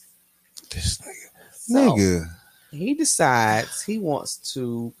else. This nigga. He decides he wants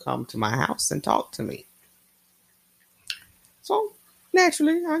to come to my house and talk to me. So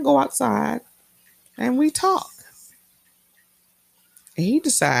naturally, I go outside and we talk. And he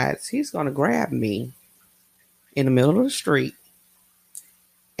decides he's going to grab me in the middle of the street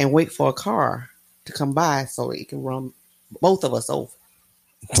and wait for a car to come by so he can run both of us over.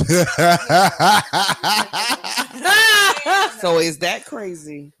 So is that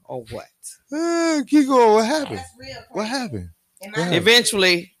crazy or what? Keep going. What happened? What happened?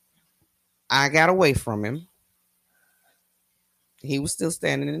 Eventually, I got away from him. He was still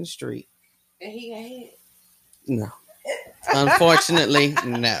standing in the street. And he ain't. No. Unfortunately,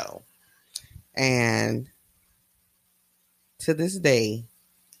 no. And to this day,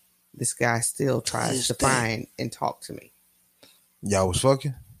 this guy still tries to find and talk to me. Y'all was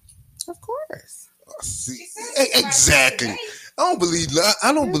fucking? Of course. See, exactly. I don't believe none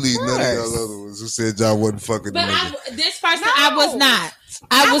of y'all other ones who said y'all wasn't fucking. But this person, no. I was not.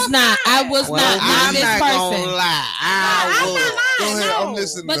 I was not. I'm not gonna lie. Go ahead. I'm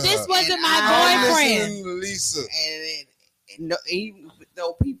listening. But this wasn't my boyfriend. I'm listening to Lisa. And even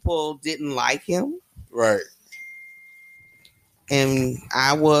though people didn't like him, right? And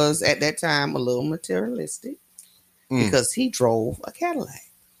I was at that time a little materialistic because he drove a Cadillac.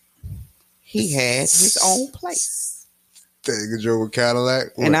 He had his own place. He drove a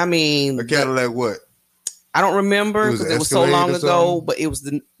Cadillac? What? And I mean... A Cadillac what? I don't remember because it was so long ago, but it was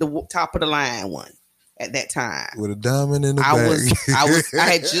the top of the line one at that time. With a diamond in the back. I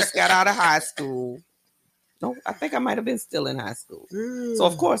had just got out of high school. No, I think I might have been still in high school. So,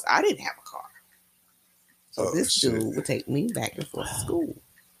 of course, I didn't have a car. So this dude would take me back and forth to school.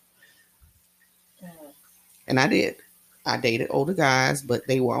 And I did. I dated older guys, but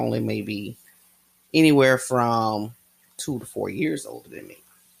they were only maybe anywhere from 2 to 4 years older than me.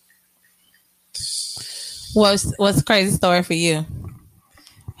 What's the crazy story for you?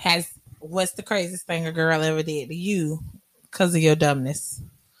 What's the craziest thing a girl ever did to you because of your dumbness?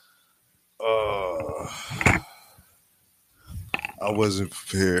 I wasn't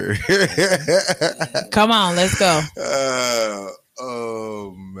prepared. Come on, let's go.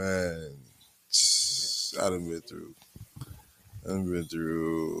 Oh man, I've been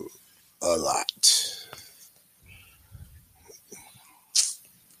through a lot.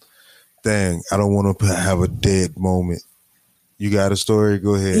 Dang, I don't want to have a dead moment. You got a story?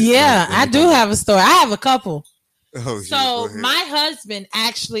 Go ahead. Yeah, I do have a story. I have a couple. Oh, so my husband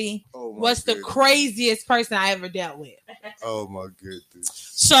actually was the craziest person I ever dealt with. Oh my goodness.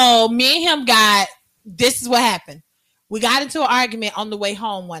 So me and him this is what happened. We got into an argument on the way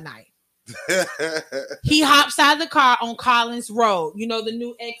home one night. He hops out of the car on Collins Road. You know the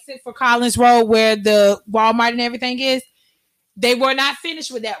new exit for Collins Road where the Walmart and everything is? They were not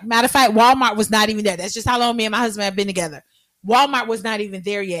finished with that. Matter of fact, Walmart was not even there. That's just how long me and my husband have been together. Walmart was not even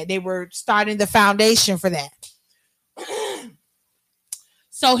there yet. They were starting the foundation for that.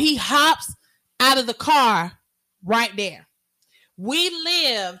 So he hops out of the car right there. We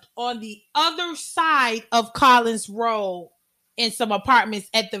lived on the other side of Collins Road in some apartments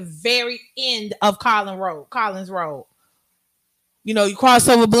at the very end of Collins Road. You know, you cross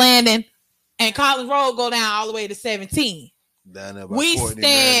over Blandon and Collins Road go down all the way to 17. Down there by Courtney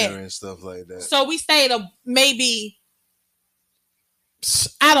Manor and stuff like that. So we stayed maybe,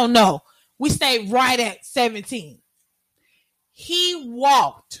 I don't know. We stayed right at 17. He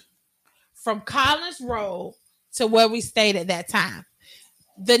walked from Collins Road to where we stayed at that time.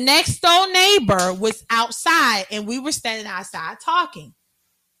 The next door neighbor was outside and we were standing outside talking.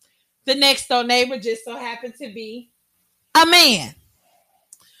 The next door neighbor just so happened to be a man.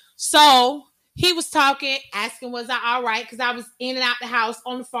 So he was talking, asking, was I all right? Because I was in and out the house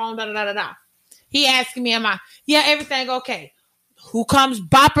on the phone, He asking me, everything okay? Who comes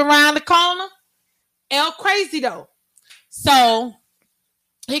bopping around the corner? El Crazy though. So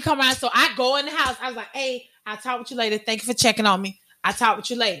he come around. So I go in the house. I was like, hey, I'll talk with you later. Thank you for checking on me. I'll talk with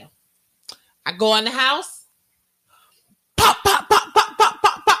you later. I go in the house. Pop, pop, pop, pop, pop,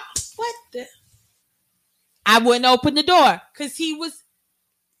 pop, pop. What the? I wouldn't open the door because he was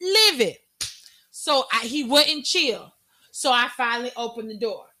livid. So he wouldn't chill. So I finally opened the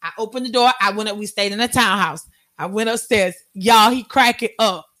door. I opened the door. I went up. We stayed in a townhouse. I went upstairs. Y'all, he cracked it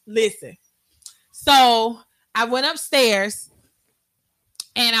up. Listen. So I went upstairs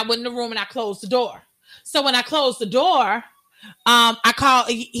and I went in the room and I closed the door. So when I closed the door, I called.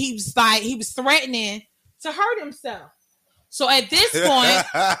 He was threatening to hurt himself. So at this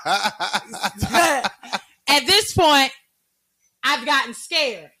point, I've gotten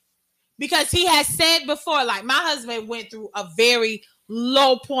scared because he has said before, like my husband went through a very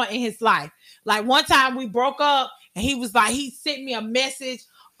low point in his life. Like one time we broke up and he was like, he sent me a message.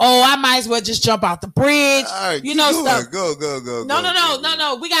 Oh, I might as well just jump out the bridge. Right, Stuff. Go.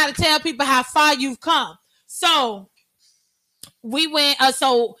 No. We got to tell people how far you've come. So we went.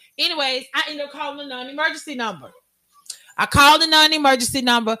 So anyways, I ended up calling the non-emergency number. I called the non-emergency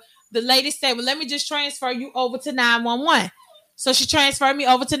number. The lady said, well, let me just transfer you over to 911. So she transferred me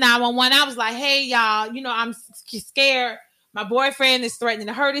over to 911. I was like, hey, y'all, I'm scared. My boyfriend is threatening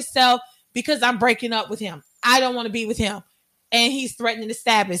to hurt himself because I'm breaking up with him. I don't want to be with him. And he's threatening to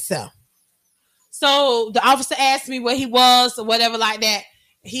stab himself. So the officer asked me where he was or whatever like that.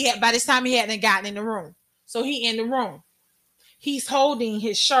 By this time he hadn't gotten in the room. So he in the room. He's holding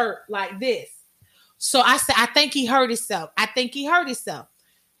his shirt like this. So I said, I think he hurt himself.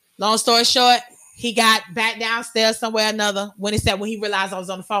 Long story short, he got back downstairs somewhere or another when he realized I was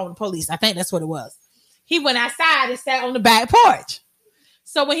on the phone with the police. I think that's what it was. He went outside and sat on the back porch.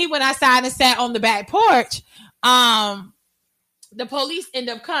 So when he went outside and sat on the back porch, the police end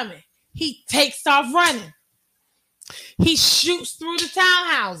up coming. He takes off running. He shoots through the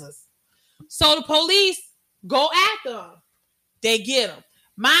townhouses. So the police go after him. They get him.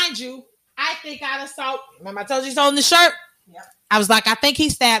 Mind you, I think I saw. Remember I told you he's holding the shirt? Yep. I was like, I think he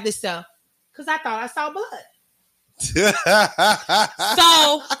stabbed himself because I thought I saw blood.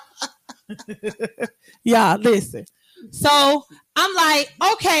 So, yeah, listen. So I'm like,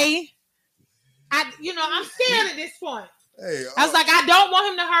 okay, I'm scared at this point. Hey, I was like, I don't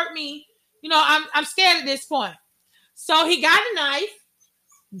want him to hurt me. I'm scared at this point. So he got a knife.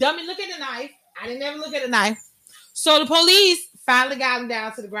 Dummy, look at the knife. I didn't ever look at the knife. So the police finally got him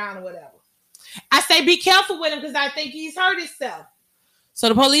down to the ground or whatever. I say, be careful with him because I think he's hurt himself. So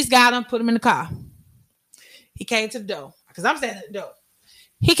the police got him, put him in the car. He came to the door because I'm standing at the door.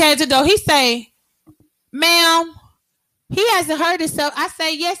 He came to the door. He say, ma'am, he hasn't hurt himself. I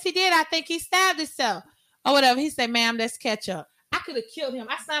say, yes, he did. I think he stabbed himself or whatever. He said, ma'am, let's catch up. I could have killed him.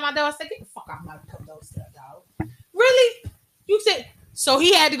 I slammed my door. I said, get the fuck out of my door, dog. Really? You said. So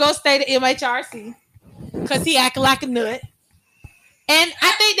he had to go stay to MHRC because he acted like a nut. And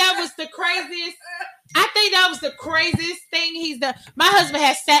I think that was the craziest thing he's done. My husband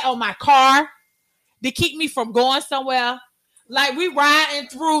has sat on my car to keep me from going somewhere. Like we riding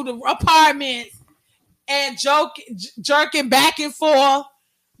through the apartments and jerking back and forth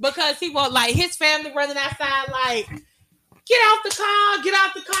because he was like his family running outside like, get off the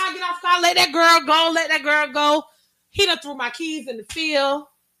car, let that girl go. He done threw my keys in the field.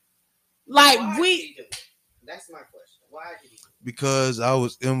 Like That's my question. Why did he? Because I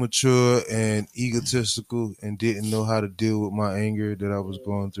was immature and egotistical and didn't know how to deal with my anger that I was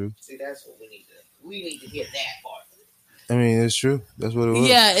going through. See, that's what we need to hear that part. I mean, it's true. That's what it was.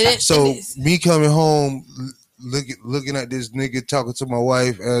 Yeah. So me coming home, looking at this nigga talking to my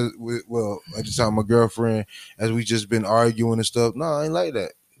wife at the time my girlfriend, as we just been arguing and stuff. No, I ain't like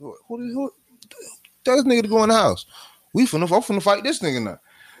that. Who tell this nigga to go in the house? I'm finna fight this nigga now.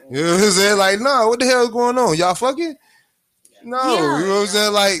 You know what I'm saying? Like, no, what the hell is going on? Y'all fucking? No, yeah. You know what I'm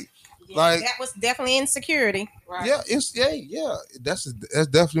saying? Like that was definitely insecurity. Right. Yeah. That's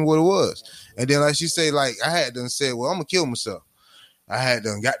definitely what it was. And then like she say, like I had done said, well, I'm gonna kill myself. I had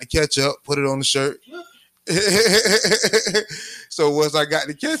done got the ketchup, put it on the shirt. So once I got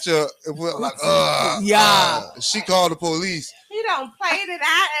the ketchup, it felt like, she called the police. He don't played it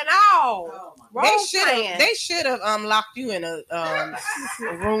out at all. They should have locked you in a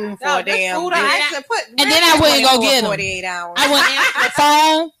room for a damn. And then I wouldn't go get him. 48 hours. I wouldn't answer the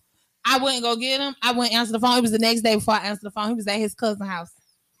phone. I wouldn't go get him. I wouldn't answer the phone. It was the next day before I answered the phone. He was at his cousin's house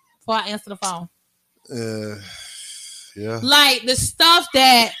before I answered the phone. Yeah. Like the stuff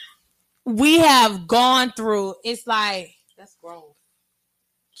that we have gone through, it's like that's growth.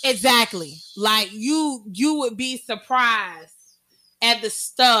 Exactly. Like you would be surprised at the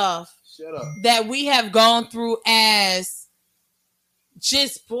stuff that we have gone through as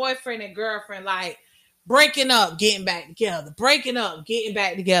just boyfriend and girlfriend, like breaking up, getting back together, breaking up, getting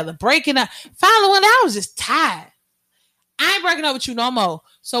back together, breaking up. Finally, one day I was just tired. I ain't breaking up with you no more.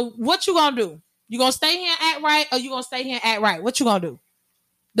 So what you gonna do? You gonna stay here and act right, or you gonna stay here and act right? What you gonna do?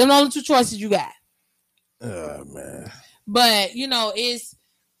 Them only two choices you got. Oh man. But it's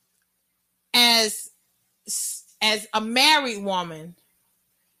as a married woman,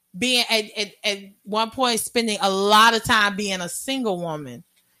 being at one point spending a lot of time being a single woman,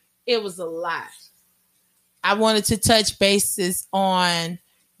 it was a lot. I wanted to touch bases on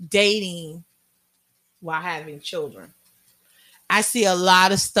dating while having children. I see a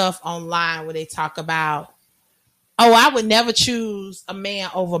lot of stuff online where they talk about, I would never choose a man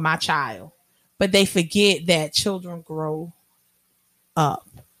over my child. But they forget that children grow up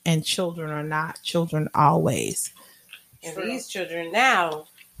and children are not children always. And these children now.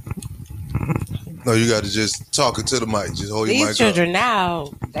 No, you got to just talk it to the mic. Just hold your mic up. These children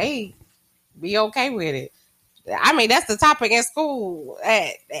now, they be okay with it. I mean, that's the topic in school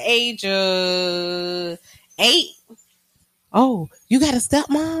at the age of 8. Oh, you got a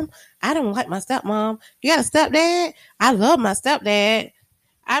stepmom? I don't like my stepmom. You got a stepdad? I love my stepdad.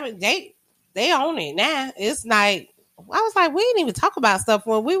 I mean, they own it now. It's like, I was like, we didn't even talk about stuff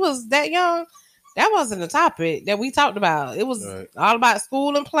when we was that young. That wasn't a topic that we talked about. It was all about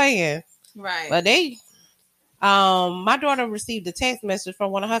school and playing. Right. But my daughter received a text message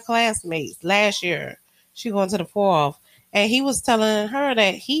from one of her classmates last year. She going to the 4th. And he was telling her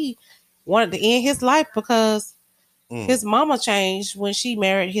that he wanted to end his life because his mama changed when she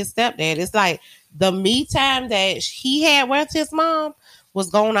married his stepdad. It's like the me time that he had with his mom was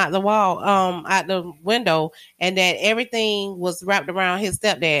going out the wall, out the window, and that everything was wrapped around his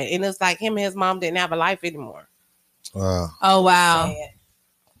stepdad. And it's like him and his mom didn't have a life anymore. Wow. Oh, wow. Sad.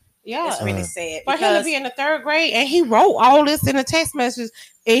 Yeah. It's really sad. For him to be in the 3rd grade, and he wrote all this in a text message,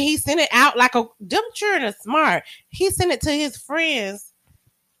 and he sent it out like them children are smart. He sent it to his friends,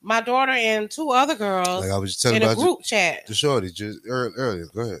 my daughter and 2 other girls, like I was just telling in about a group chat. The shorty just earlier.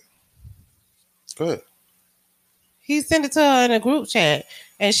 Go ahead. He sent it to her in a group chat,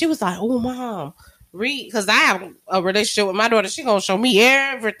 and she was like, "Oh, mom, read," because I have a relationship with my daughter. She gonna show me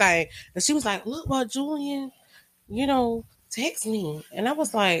everything, and she was like, "Look what Julian, text me," and I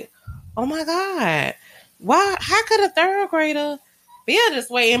was like, "Oh my God, why? How could a 3rd grader feel this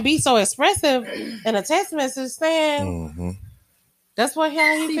way and be so expressive in a text message saying?" That's how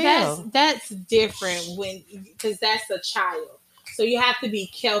he feels. That's different because that's a child. So you have to be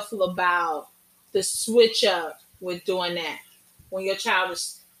careful about the switch up with doing that when your child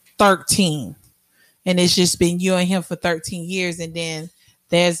is 13 and it's just been you and him for 13 years, and then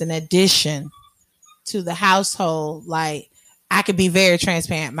there's an addition to the household. Like, I could be very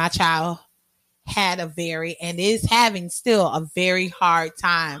transparent. My child had and is having still a very hard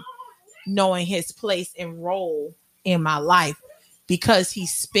time knowing his place and role in my life, because he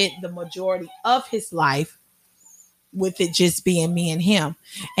spent the majority of his life with it just being me and him.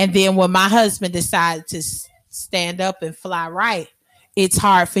 And then when my husband decided to stand up and fly right, it's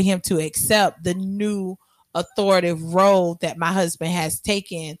hard for him to accept the new authoritative role that my husband has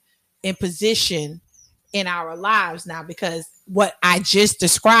taken in position in our lives now, because what I just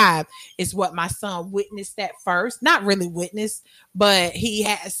described is what my son witnessed at first. Not really witnessed, but he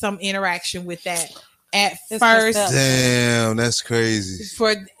had some interaction with that at first. Damn, that's crazy.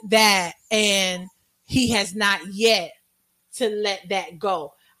 For that, and he has not yet to let that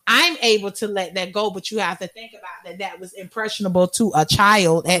go. I'm able to let that go, but you have to think about that was impressionable to a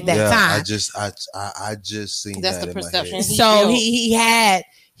child at that time. I just seen that's that the in perception. My head. So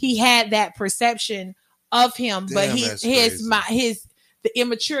he had that perception of him, but the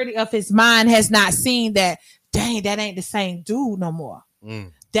immaturity of his mind has not seen that. Dang, that ain't the same dude no more.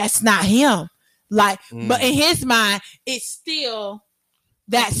 That's not him. Like, but in his mind, it's still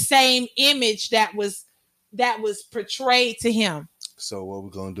that same image that was portrayed to him. So what we're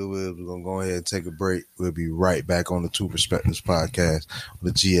gonna do is we're gonna go ahead and take a break. We'll be right back on the Two Perspectives podcast on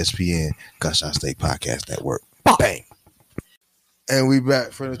the GSPN Gunshot State Podcast Network. Bang. And we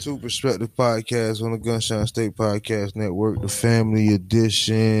back for the Two Perspective podcast on the Gunshot State Podcast Network, the family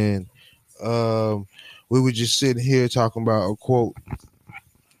edition. We were just sitting here talking about a quote.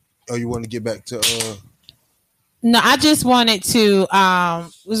 Oh, you want to get back to No, I just wanted to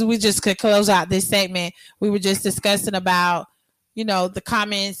we just could close out this segment. We were just discussing about, the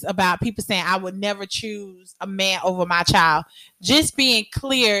comments about people saying I would never choose a man over my child. Just being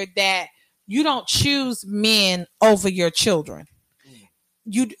clear that you don't choose men over your children.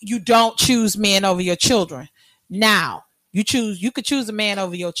 You don't choose men over your children. Now, you could choose a man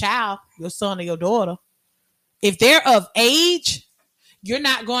over your child, your son or your daughter. If they're of age, you're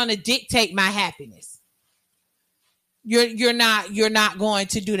not going to dictate my happiness. You're not going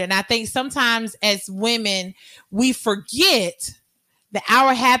to do that. And I think sometimes as women, we forget that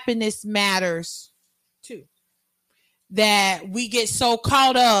our happiness matters too. That we get so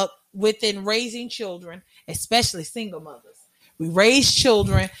caught up within raising children, especially single mothers. We raise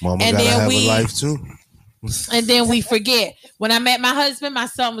children, Mama and gotta then have a life too. and then we forget. When I met my husband, my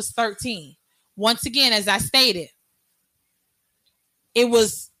son was 13. Once again, as I stated, it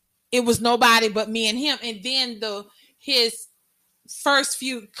was nobody but me and him. And then his first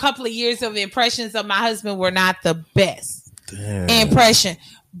couple of years of impressions of my husband were not the best impression.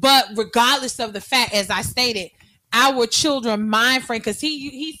 But regardless of the fact, as I stated, our children mind frame, because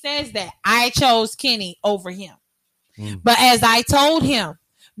he says that I chose Kenny over him. But as I told him,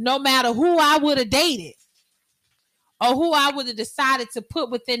 no matter who I would have dated or who I would have decided to put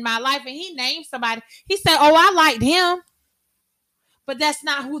within my life, and he named somebody, he said, "Oh, I liked him, but that's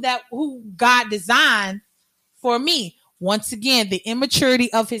not who God designed for me." Once again, the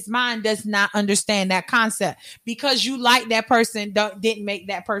immaturity of his mind does not understand that concept. Because you like that person didn't make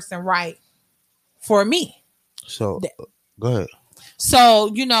that person right for me. So go ahead.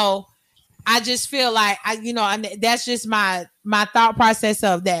 So, I just feel like and that's just my thought process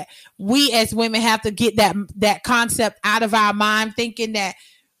of that. We as women have to get that concept out of our mind, thinking that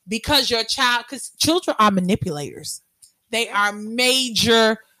because because children are manipulators. They are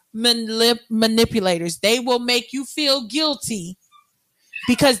major manipulators. They will make you feel guilty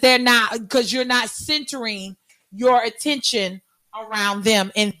because you're not centering your attention around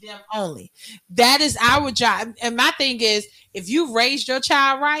them and them only. That is our job. And my thing is, if you raised your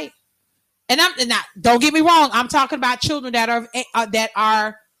child right, and don't get me wrong, I'm talking about children that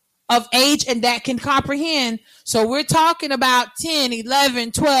are of age and that can comprehend. So we're talking about 10,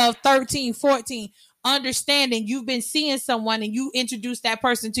 11, 12, 13, 14, understanding you've been seeing someone and you introduce that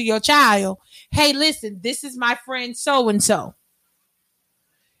person to your child. Hey, listen, this is my friend so-and-so.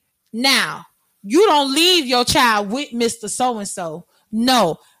 Now, you don't leave your child with Mr. So-and-so.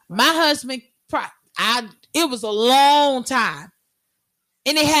 No, my husband, it was a long time.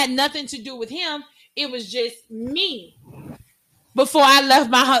 And it had nothing to do with him. It was just me before I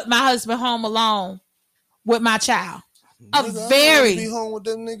left my husband home alone with my child. Be home with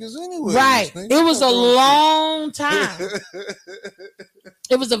them niggas anyway. Right. It was a long time.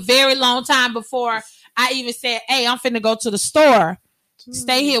 It was a very long time before I even said, "Hey, I'm finna go to the store.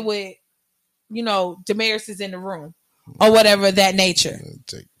 Stay here with, Damaris is in the room," or whatever of that nature.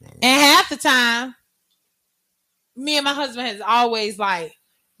 And half the time, me and my husband has always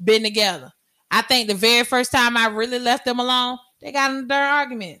been together. I think the very first time I really left them alone, they got in their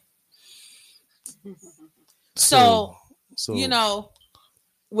argument. So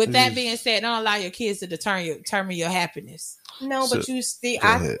with that being said, don't allow your kids to determine your happiness. No, but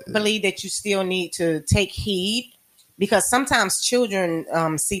I believe that you still need to take heed, because sometimes children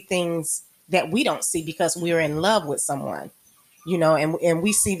see things that we don't see because we're in love with someone, and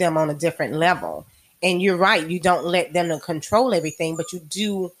we see them on a different level. And you're right. You don't let them control everything, but you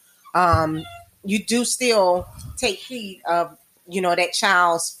do still take heed of, that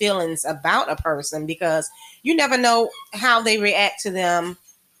child's feelings about a person, because you never know how they react to them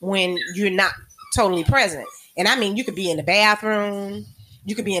when you're not totally present. And I mean, you could be in the bathroom,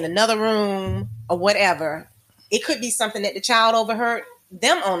 you could be in another room or whatever. It could be something that the child overheard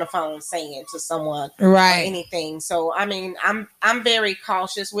them on the phone saying to someone, right? Or anything. So, I mean, I'm very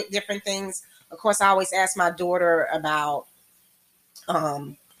cautious with different things. Of course, I always ask my daughter about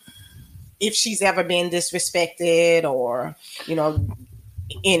if she's ever been disrespected or,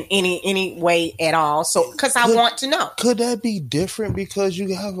 in any way at all. So, because I want to know. Could that be different because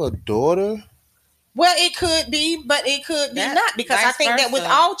you have a daughter? Well, it could be, but it could be not, because I think that with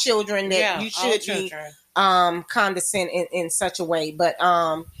all children that you should be condescend in such a way. But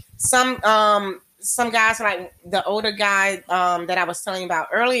some some guys, like the older guy that I was telling you about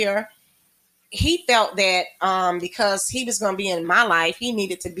earlier, he felt that because he was going to be in my life, he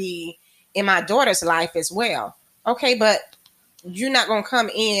needed to be in my daughter's life as well. Okay, but you're not going to come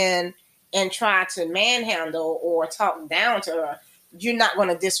in and try to manhandle or talk down to her. You're not going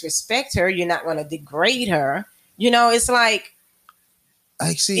to disrespect her. You're not going to degrade her. It's like,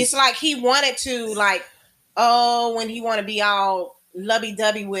 it's like he wanted to, like, when he want to be all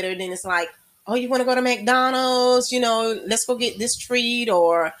lovey-dovey with her, then it's like, oh, you want to go to McDonald's? Let's go get this treat,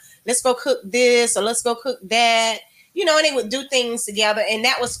 or let's go cook this, or let's go cook that. And they would do things together, and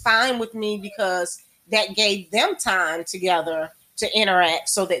that was fine with me because that gave them time together to interact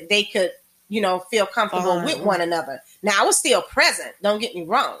so that they could, feel comfortable with one another. Now, I was still present, don't get me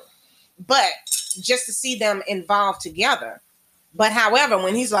wrong, but just to see them involved together. But however,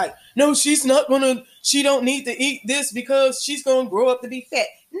 when he's like, no, she don't need to eat this because she's going to grow up to be fat.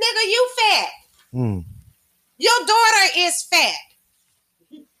 Nigga, you fat. Your daughter is fat.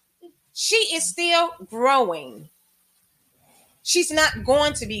 She is still growing. She's not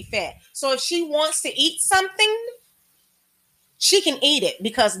going to be fat. So if she wants to eat something, she can eat it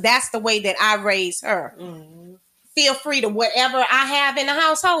because that's the way that I raise her. Mm-hmm. Feel free to whatever I have in the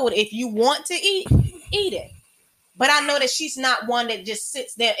household. If you want to eat it. But I know that she's not one that just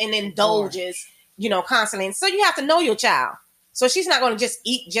sits there and indulges, constantly. And so you have to know your child. So she's not going to just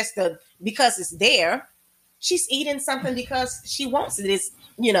eat because it's there. She's eating something because she wants it,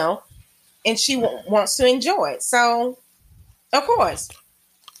 and she wants to enjoy it. So, of course.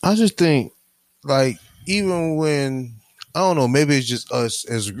 I just think, like, even when, I don't know, maybe it's just us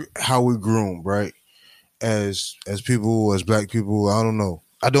as how we groom, right? As people, as black people, I don't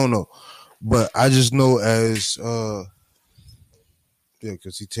know. But I just know as,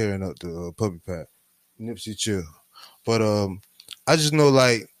 because he tearing up the puppy pad. Nipsey chill. But I just know,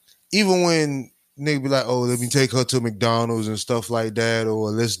 like, even when nigga be like, oh, let me take her to McDonald's and stuff like that,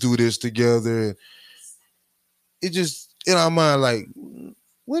 or let's do this together. It just, in our mind, like,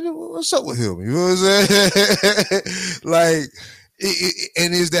 what's up with him? You know what I'm saying? Like,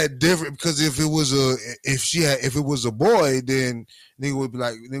 and is that different? Because if it was a boy, then nigga would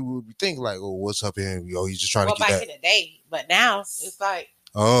be thinking like, oh, what's up here? He's just trying to get back that. in the day, but now it's like,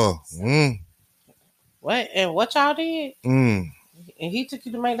 what and what y'all did? And he took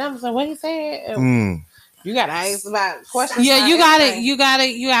you to McDonald's and what he said. You gotta ask about questions. Yeah, you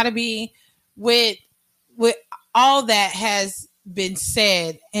gotta be with all that has been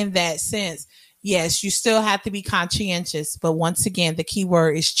said in that sense. Yes, you still have to be conscientious, but once again, the key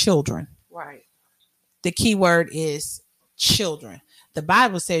word is children. Right. The key word is children. The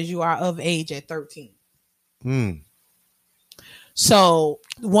Bible says you are of age at 13. So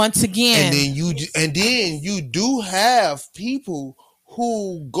once again, and then you do have people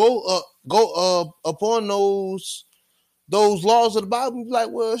who go up upon those laws of the Bible and be like,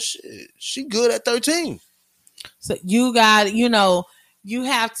 well, she good at 13. So you got, you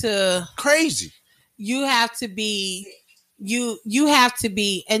have to crazy. You have to be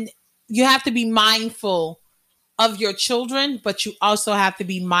and you have to be mindful of your children, but you also have to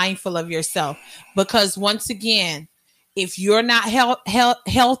be mindful of yourself, because once again, if you're not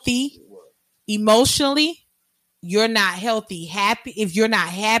healthy emotionally, you're not healthy. If you're not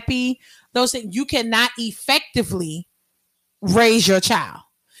happy, those things, you cannot effectively raise your child.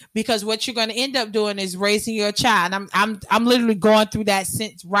 Because what you're going to end up doing is raising your child. I'm literally going through that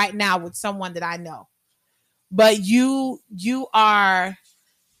sense right now with someone that I know. But you'll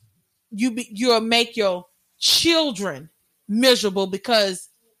make your children miserable because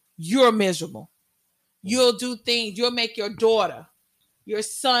you're miserable. You'll do things. You'll make your daughter, your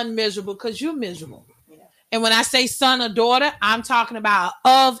son miserable because you're miserable. Yeah. And when I say son or daughter, I'm talking about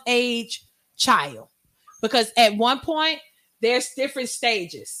of age child, because at one point there's different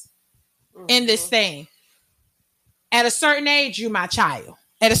stages in this thing. At a certain age, you my child.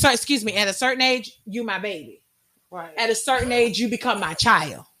 At a certain age, you my baby. Right. At a certain age, you become my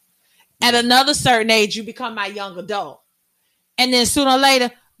child. At another certain age, you become my young adult. And then sooner or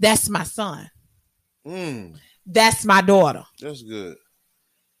later, that's my son. That's my daughter. That's good.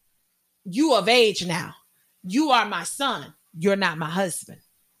 You of age now. You are my son. You're not my husband.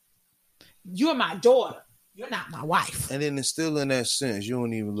 You're my daughter. You're not my wife. And then it's still in that sense. You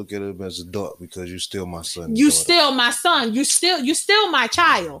don't even look at it as a adult because you're still my son. You still my son. You still my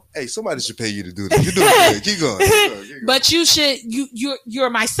child. Hey, somebody should pay you to do that. You're doing good. Keep going. But you should.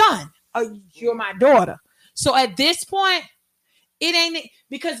 You're my son. Or you're my daughter. So at this point, it ain't,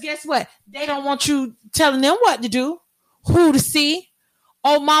 because guess what? They don't want you telling them what to do, who to see.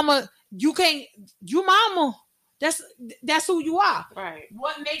 Oh, mama, you can't. You mama That's who you are. Right.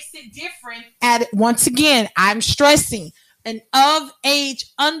 What makes it different? Once again, I'm stressing an of age,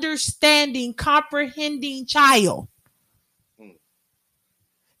 understanding, comprehending child.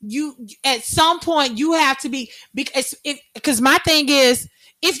 You at some point you have to be, because my thing is,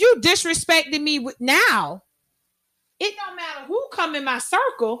 if you disrespecting me now, it don't matter who come in my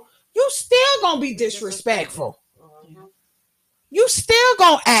circle, you still gonna be disrespectful. You still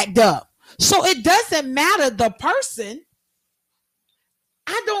gonna act up. So it doesn't matter the person.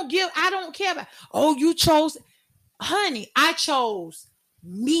 I don't care about, oh, you chose, honey, I chose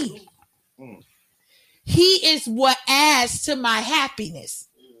me. He is what adds to my happiness.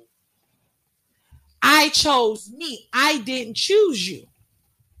 I chose me. I didn't choose you.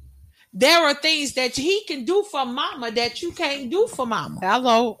 There are things that he can do for mama that you can't do for mama.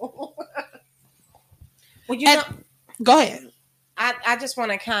 Hello. Well, you know, go ahead. I just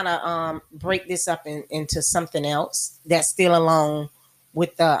want to kind of break this up into something else that's still along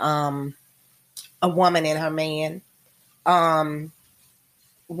with the a woman and her man.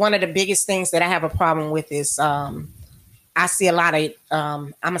 One of the biggest things that I have a problem with is I see a lot of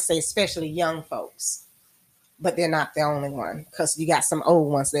I'm gonna say especially young folks, but they're not the only one, because you got some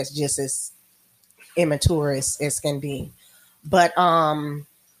old ones that's just as immature as can be. But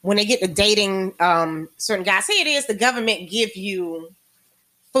when they get to dating certain guys, here it is, the government give you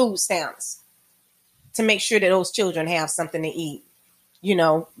food stamps to make sure that those children have something to eat, you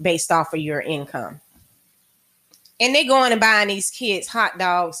know, based off of your income. And they going and buying these kids hot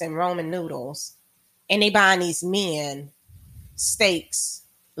dogs and Roman noodles, and they buying these men steaks,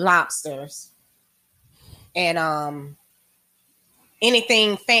 lobsters, and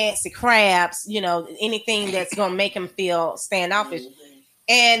anything fancy, crabs, you know, anything that's gonna make them feel standoffish.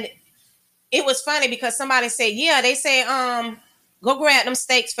 And it was funny because somebody said, yeah, they say, go grab them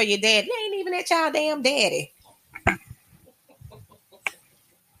steaks for your dad. They ain't even that y'all damn daddy.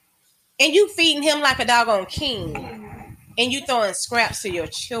 And you feeding him like a doggone king, and you throwing scraps to your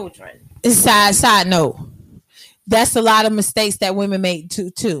children. Side note, that's a lot of mistakes that women make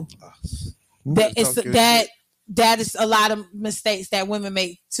too. That is a lot of mistakes that women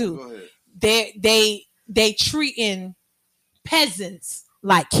make too. They treating peasants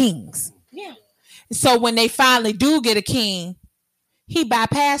like kings. Yeah. So when they finally do get a king, he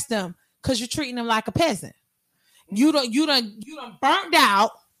bypassed them because you're treating them like a peasant. You done burnt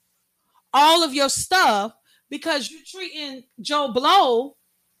out all of your stuff because you're treating Joe Blow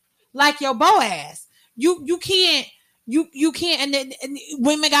like your Boaz. You can't, and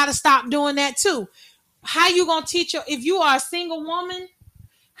women got to stop doing that too. How you gonna teach if you are a single woman?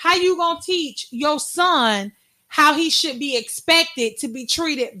 How you gonna teach your son how he should be expected to be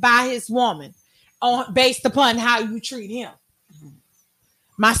treated by his woman based upon how you treat him?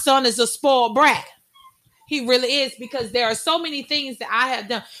 My son is a spoiled brat. He really is, because there are so many things that I have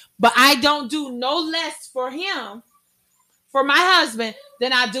done, but I don't do no less for him, for my husband,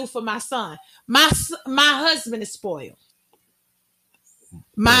 than I do for my son. My husband is spoiled.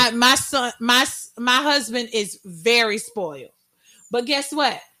 My husband is very spoiled. But guess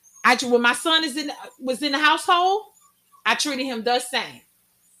what? When my son was in the household, I treated him the same.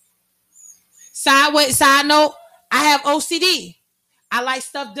 Side note, I have OCD. I like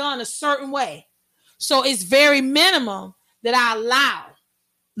stuff done a certain way. So it's very minimum that I allow.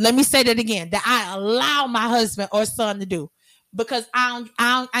 Let me say that again, that I allow my husband or son to do, because I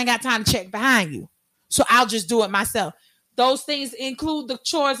ain't got time to check behind you. So I'll just do it myself. Those things include the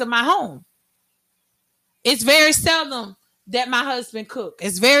chores of my home. It's very seldom that my husband cook.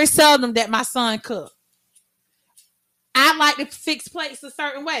 It's very seldom that my son cook. I like to fix plates a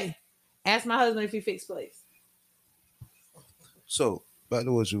certain way. Ask my husband if he fix plates. So, back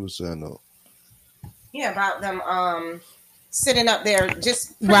to what you were saying, though. Yeah, about them sitting up there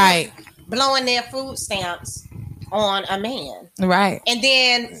just right blowing their food stamps on a man. Right. And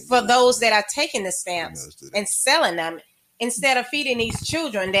then for those that are taking the stamps and selling them, instead of feeding these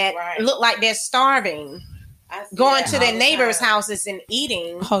children that look like they're starving, going to their neighbors' houses and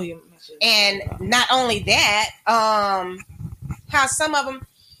eating. Oh, yeah. And not only that, how some of them,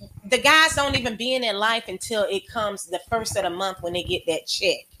 the guys don't even be in their life until it comes the first of the month when they get that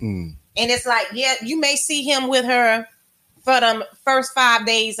check. And it's like, yeah, you may see him with her for the first 5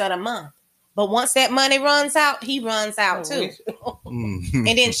 days of the month. But once that money runs out, he runs out too. And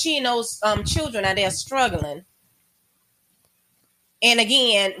then she and those children are there struggling. And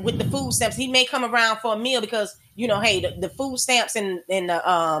again, with the food stamps, he may come around for a meal because, you know, hey, the food stamps and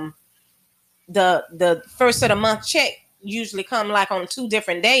the first of the month check usually come like on 2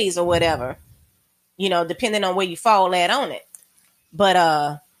 different days or whatever, you know, depending on where you fall at on it.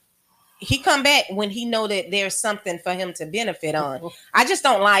 But he come back when he know that there's something for him to benefit on. I just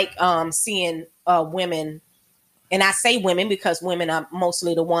don't like seeing women, and I say women because women are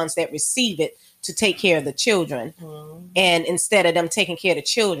mostly the ones that receive it to take care of the children. And instead of them taking care of the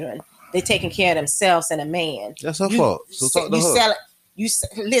children, they're taking care of themselves and a man. That's her fault. So talk to her. Sell it.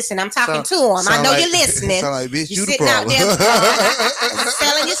 Listen, I'm talking to him. I know you're listening. Sound like, bitch, You're you the sitting out problem. there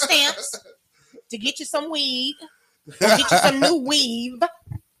selling your stamps to get you some weed, or get you some new weave.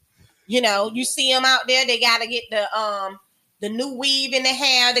 You know, you see them out there. They got to get the new weave in the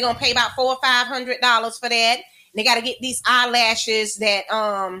hair. They're gonna pay about $400 or $500 for that. They got to get these eyelashes that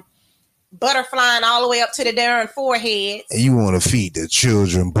butterflying all the way up to the darn foreheads. And you want to feed the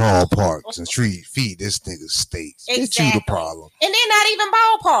children ballparks and feed this nigga steaks. Exactly. It's you the problem. And they're not even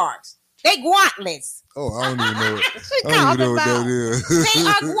ballparks. They guatless. Oh, I don't even know. She I don't even know what talking that about. is. They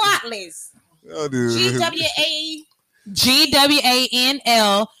are guatless. Oh, dude.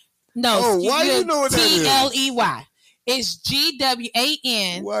 GWANL. No, Oh, why you know what that is? TLEY. It's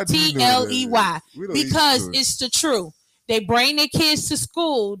GWANTLEY Why do you know what that is? We don't because need to. it's the truth. They bring their kids to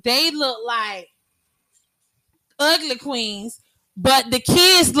school. They look like ugly queens, but the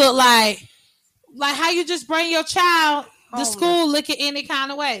kids look like how you just bring your child to school looking any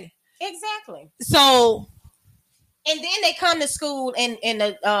kind of way. Exactly. So, and then they come to school and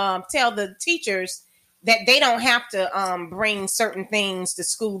tell the teachers that they don't have to bring certain things to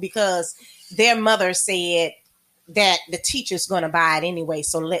school because their mother said that the teacher's going to buy it anyway,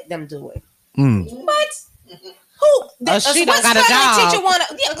 so let them do it. What? Who? She don't got a job. Teacher wanna,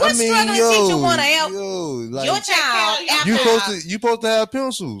 what struggling teacher want to help like, your child? You supposed to have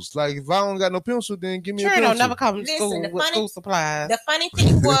pencils. Like, if I don't got no pencil, then give me a Sure, pencil. don't never come to Listen, school the with funny- school supplies. The funny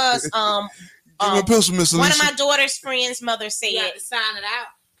thing was, Give me a pencil, Miss one Alicia. of my daughter's friends' mother said, you got to sign it out.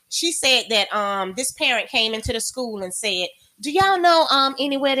 she said that this parent came into the school and said, do y'all know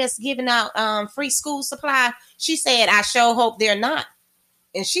anywhere that's giving out free school supply? She said, I sure hope they're not.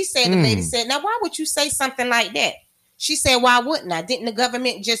 And she said, the lady said, now why would you say something like that? She said, why wouldn't I? Didn't the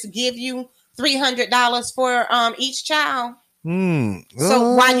government just give you $300 for each child?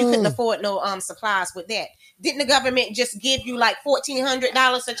 So why you couldn't afford no supplies with that? Didn't the government just give you like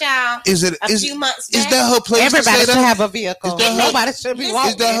 $1,400 a child? Is few months back? Is that her place Everybody to say should that? have a vehicle. Nobody should be Listen, walking.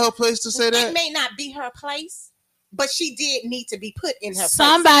 Is that her place to say It that? may not be her place, but she did need to be put in her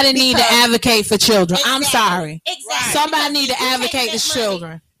Somebody place. need to advocate for children. I'm Exactly. sorry. Exactly. Somebody Because need to if you take advocate that for money,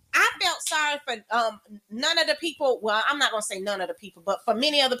 children. I felt sorry for none of the people. Well, I'm not gonna say none of the people, but for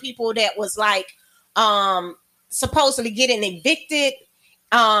many other people that was like supposedly getting evicted,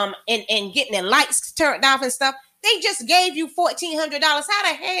 and getting their lights turned off and stuff. They just gave you $1,400. How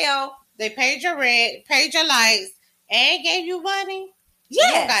the hell? They paid your rent, paid your lights, and gave you money. Yes.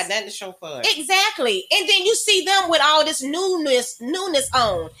 You don't got nothing to show for it. Exactly. And then you see them with all this newness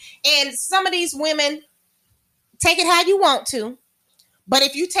on. And some of these women, take it how you want to. But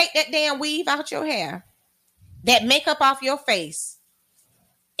if you take that damn weave out your hair, that makeup off your face,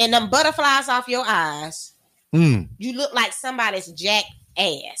 and them butterflies off your eyes, you look like somebody's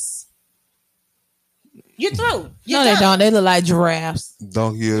jackass. You're through. You're No, they done. don't. They look like giraffes.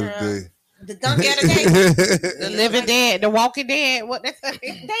 Donkey of the day. The donkey of the day. The living dead, the walking dead. What they say?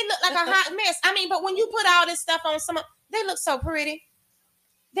 They look like a hot mess. I mean, but when you put all this stuff on they look so pretty.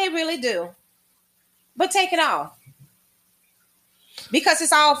 They really do. But take it off. Because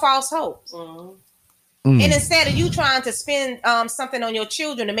it's all false hope. And instead of you trying to spend something on your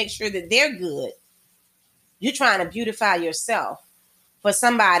children to make sure that they're good, you're trying to beautify yourself for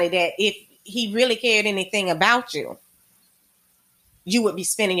somebody that if he really cared anything about you, you would be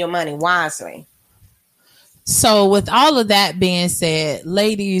spending your money wisely. So with all of that being said,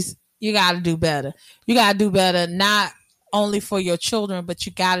 ladies, you got to do better. You got to do better, not only for your children, but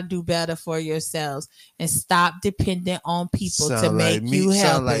you got to do better for yourselves and stop depending on people to make you happy.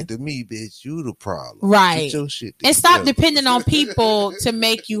 Sound like to me, bitch, you the problem. Right. Get your shit And stop together. depending on people to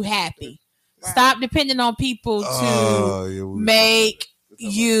make you happy. Stop depending on people to make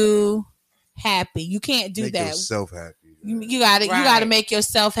you happy. You can't do Make that. yourself happy. You gotta make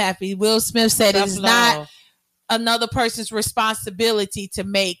yourself happy. Will Smith said it's not another person's responsibility to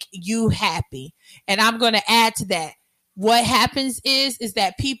make you happy. And I'm going to add to that. What happens is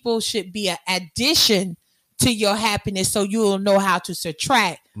that people should be an addition to your happiness so you'll know how to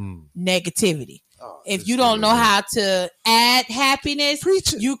subtract negativity. If you don't know how to add happiness,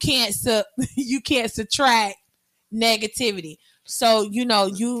 you can't subtract negativity. So,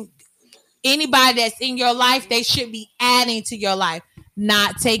 anybody that's in your life, they should be adding to your life,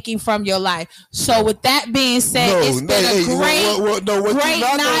 not taking from your life. So with that being said, it's been a great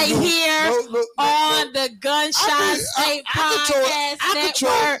night here on the Gunshine State Podcast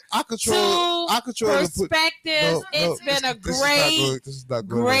Network. I control Perspectives. It's been a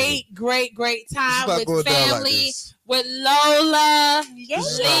great time with family, with Lola,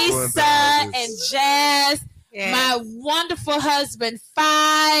 Lisa, and Jazz. Yes. My wonderful husband,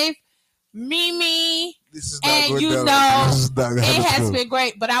 Five, Mimi, and it has been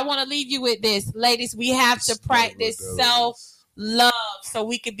great. But I want to leave you with this, ladies. We have to practice self-love so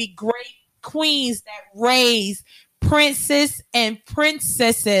we can be great queens that raise princes and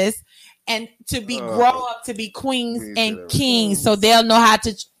princesses, and to be grow up to be queens and kings, so they'll know how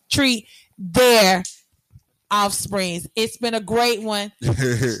to treat their offsprings. It's been a great one.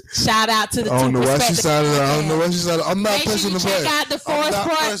 Shout out to the two. I don't know why she sounded. I'm not pressing the button. Check out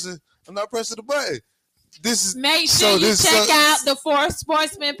the I'm not pressing the button. Make sure you check out the Four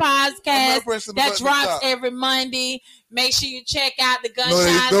Sportsmen podcast that drops every Monday. Make sure you check out the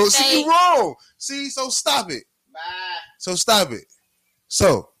Gunshine State. See, you wrong. See, so stop it. Bye. So stop it.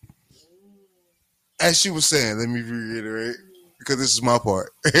 So, as she was saying, let me reiterate, because this is my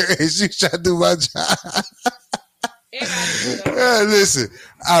part. She tried to do my job. Listen,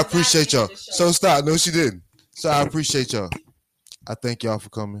 I appreciate y'all. So stop. No, she didn't. So I appreciate y'all. I thank y'all for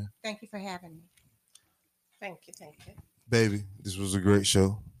coming. Thank you for having me. Thank you. Baby, this was a great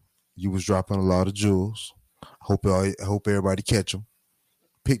show. You was dropping a lot of jewels. I hope everybody catch them.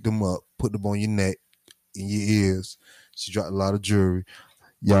 Pick them up. Put them on your neck, in your ears. She dropped a lot of jewelry.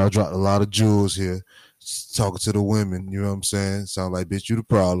 Y'all dropped a lot of jewels here. Talking to the women, you know what I'm saying? Sound like, bitch, you the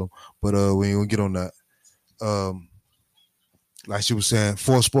problem. But we ain't gonna get on that. Like she was saying,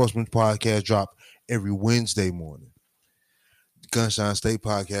 Four Sportsmen podcast drop every Wednesday morning. Gunshine State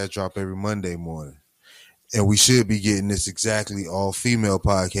podcast drop every Monday morning. And we should be getting this exactly all female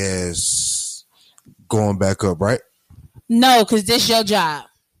podcasts going back up, right? No, because this your job.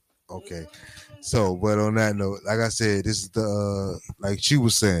 Okay. So, but on that note, like I said, this is the, like she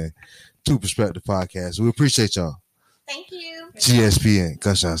was saying, Two Perspective Podcast. We appreciate y'all. Thank you. GSPN,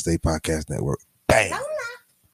 Gunshine State Podcast Network. Bang.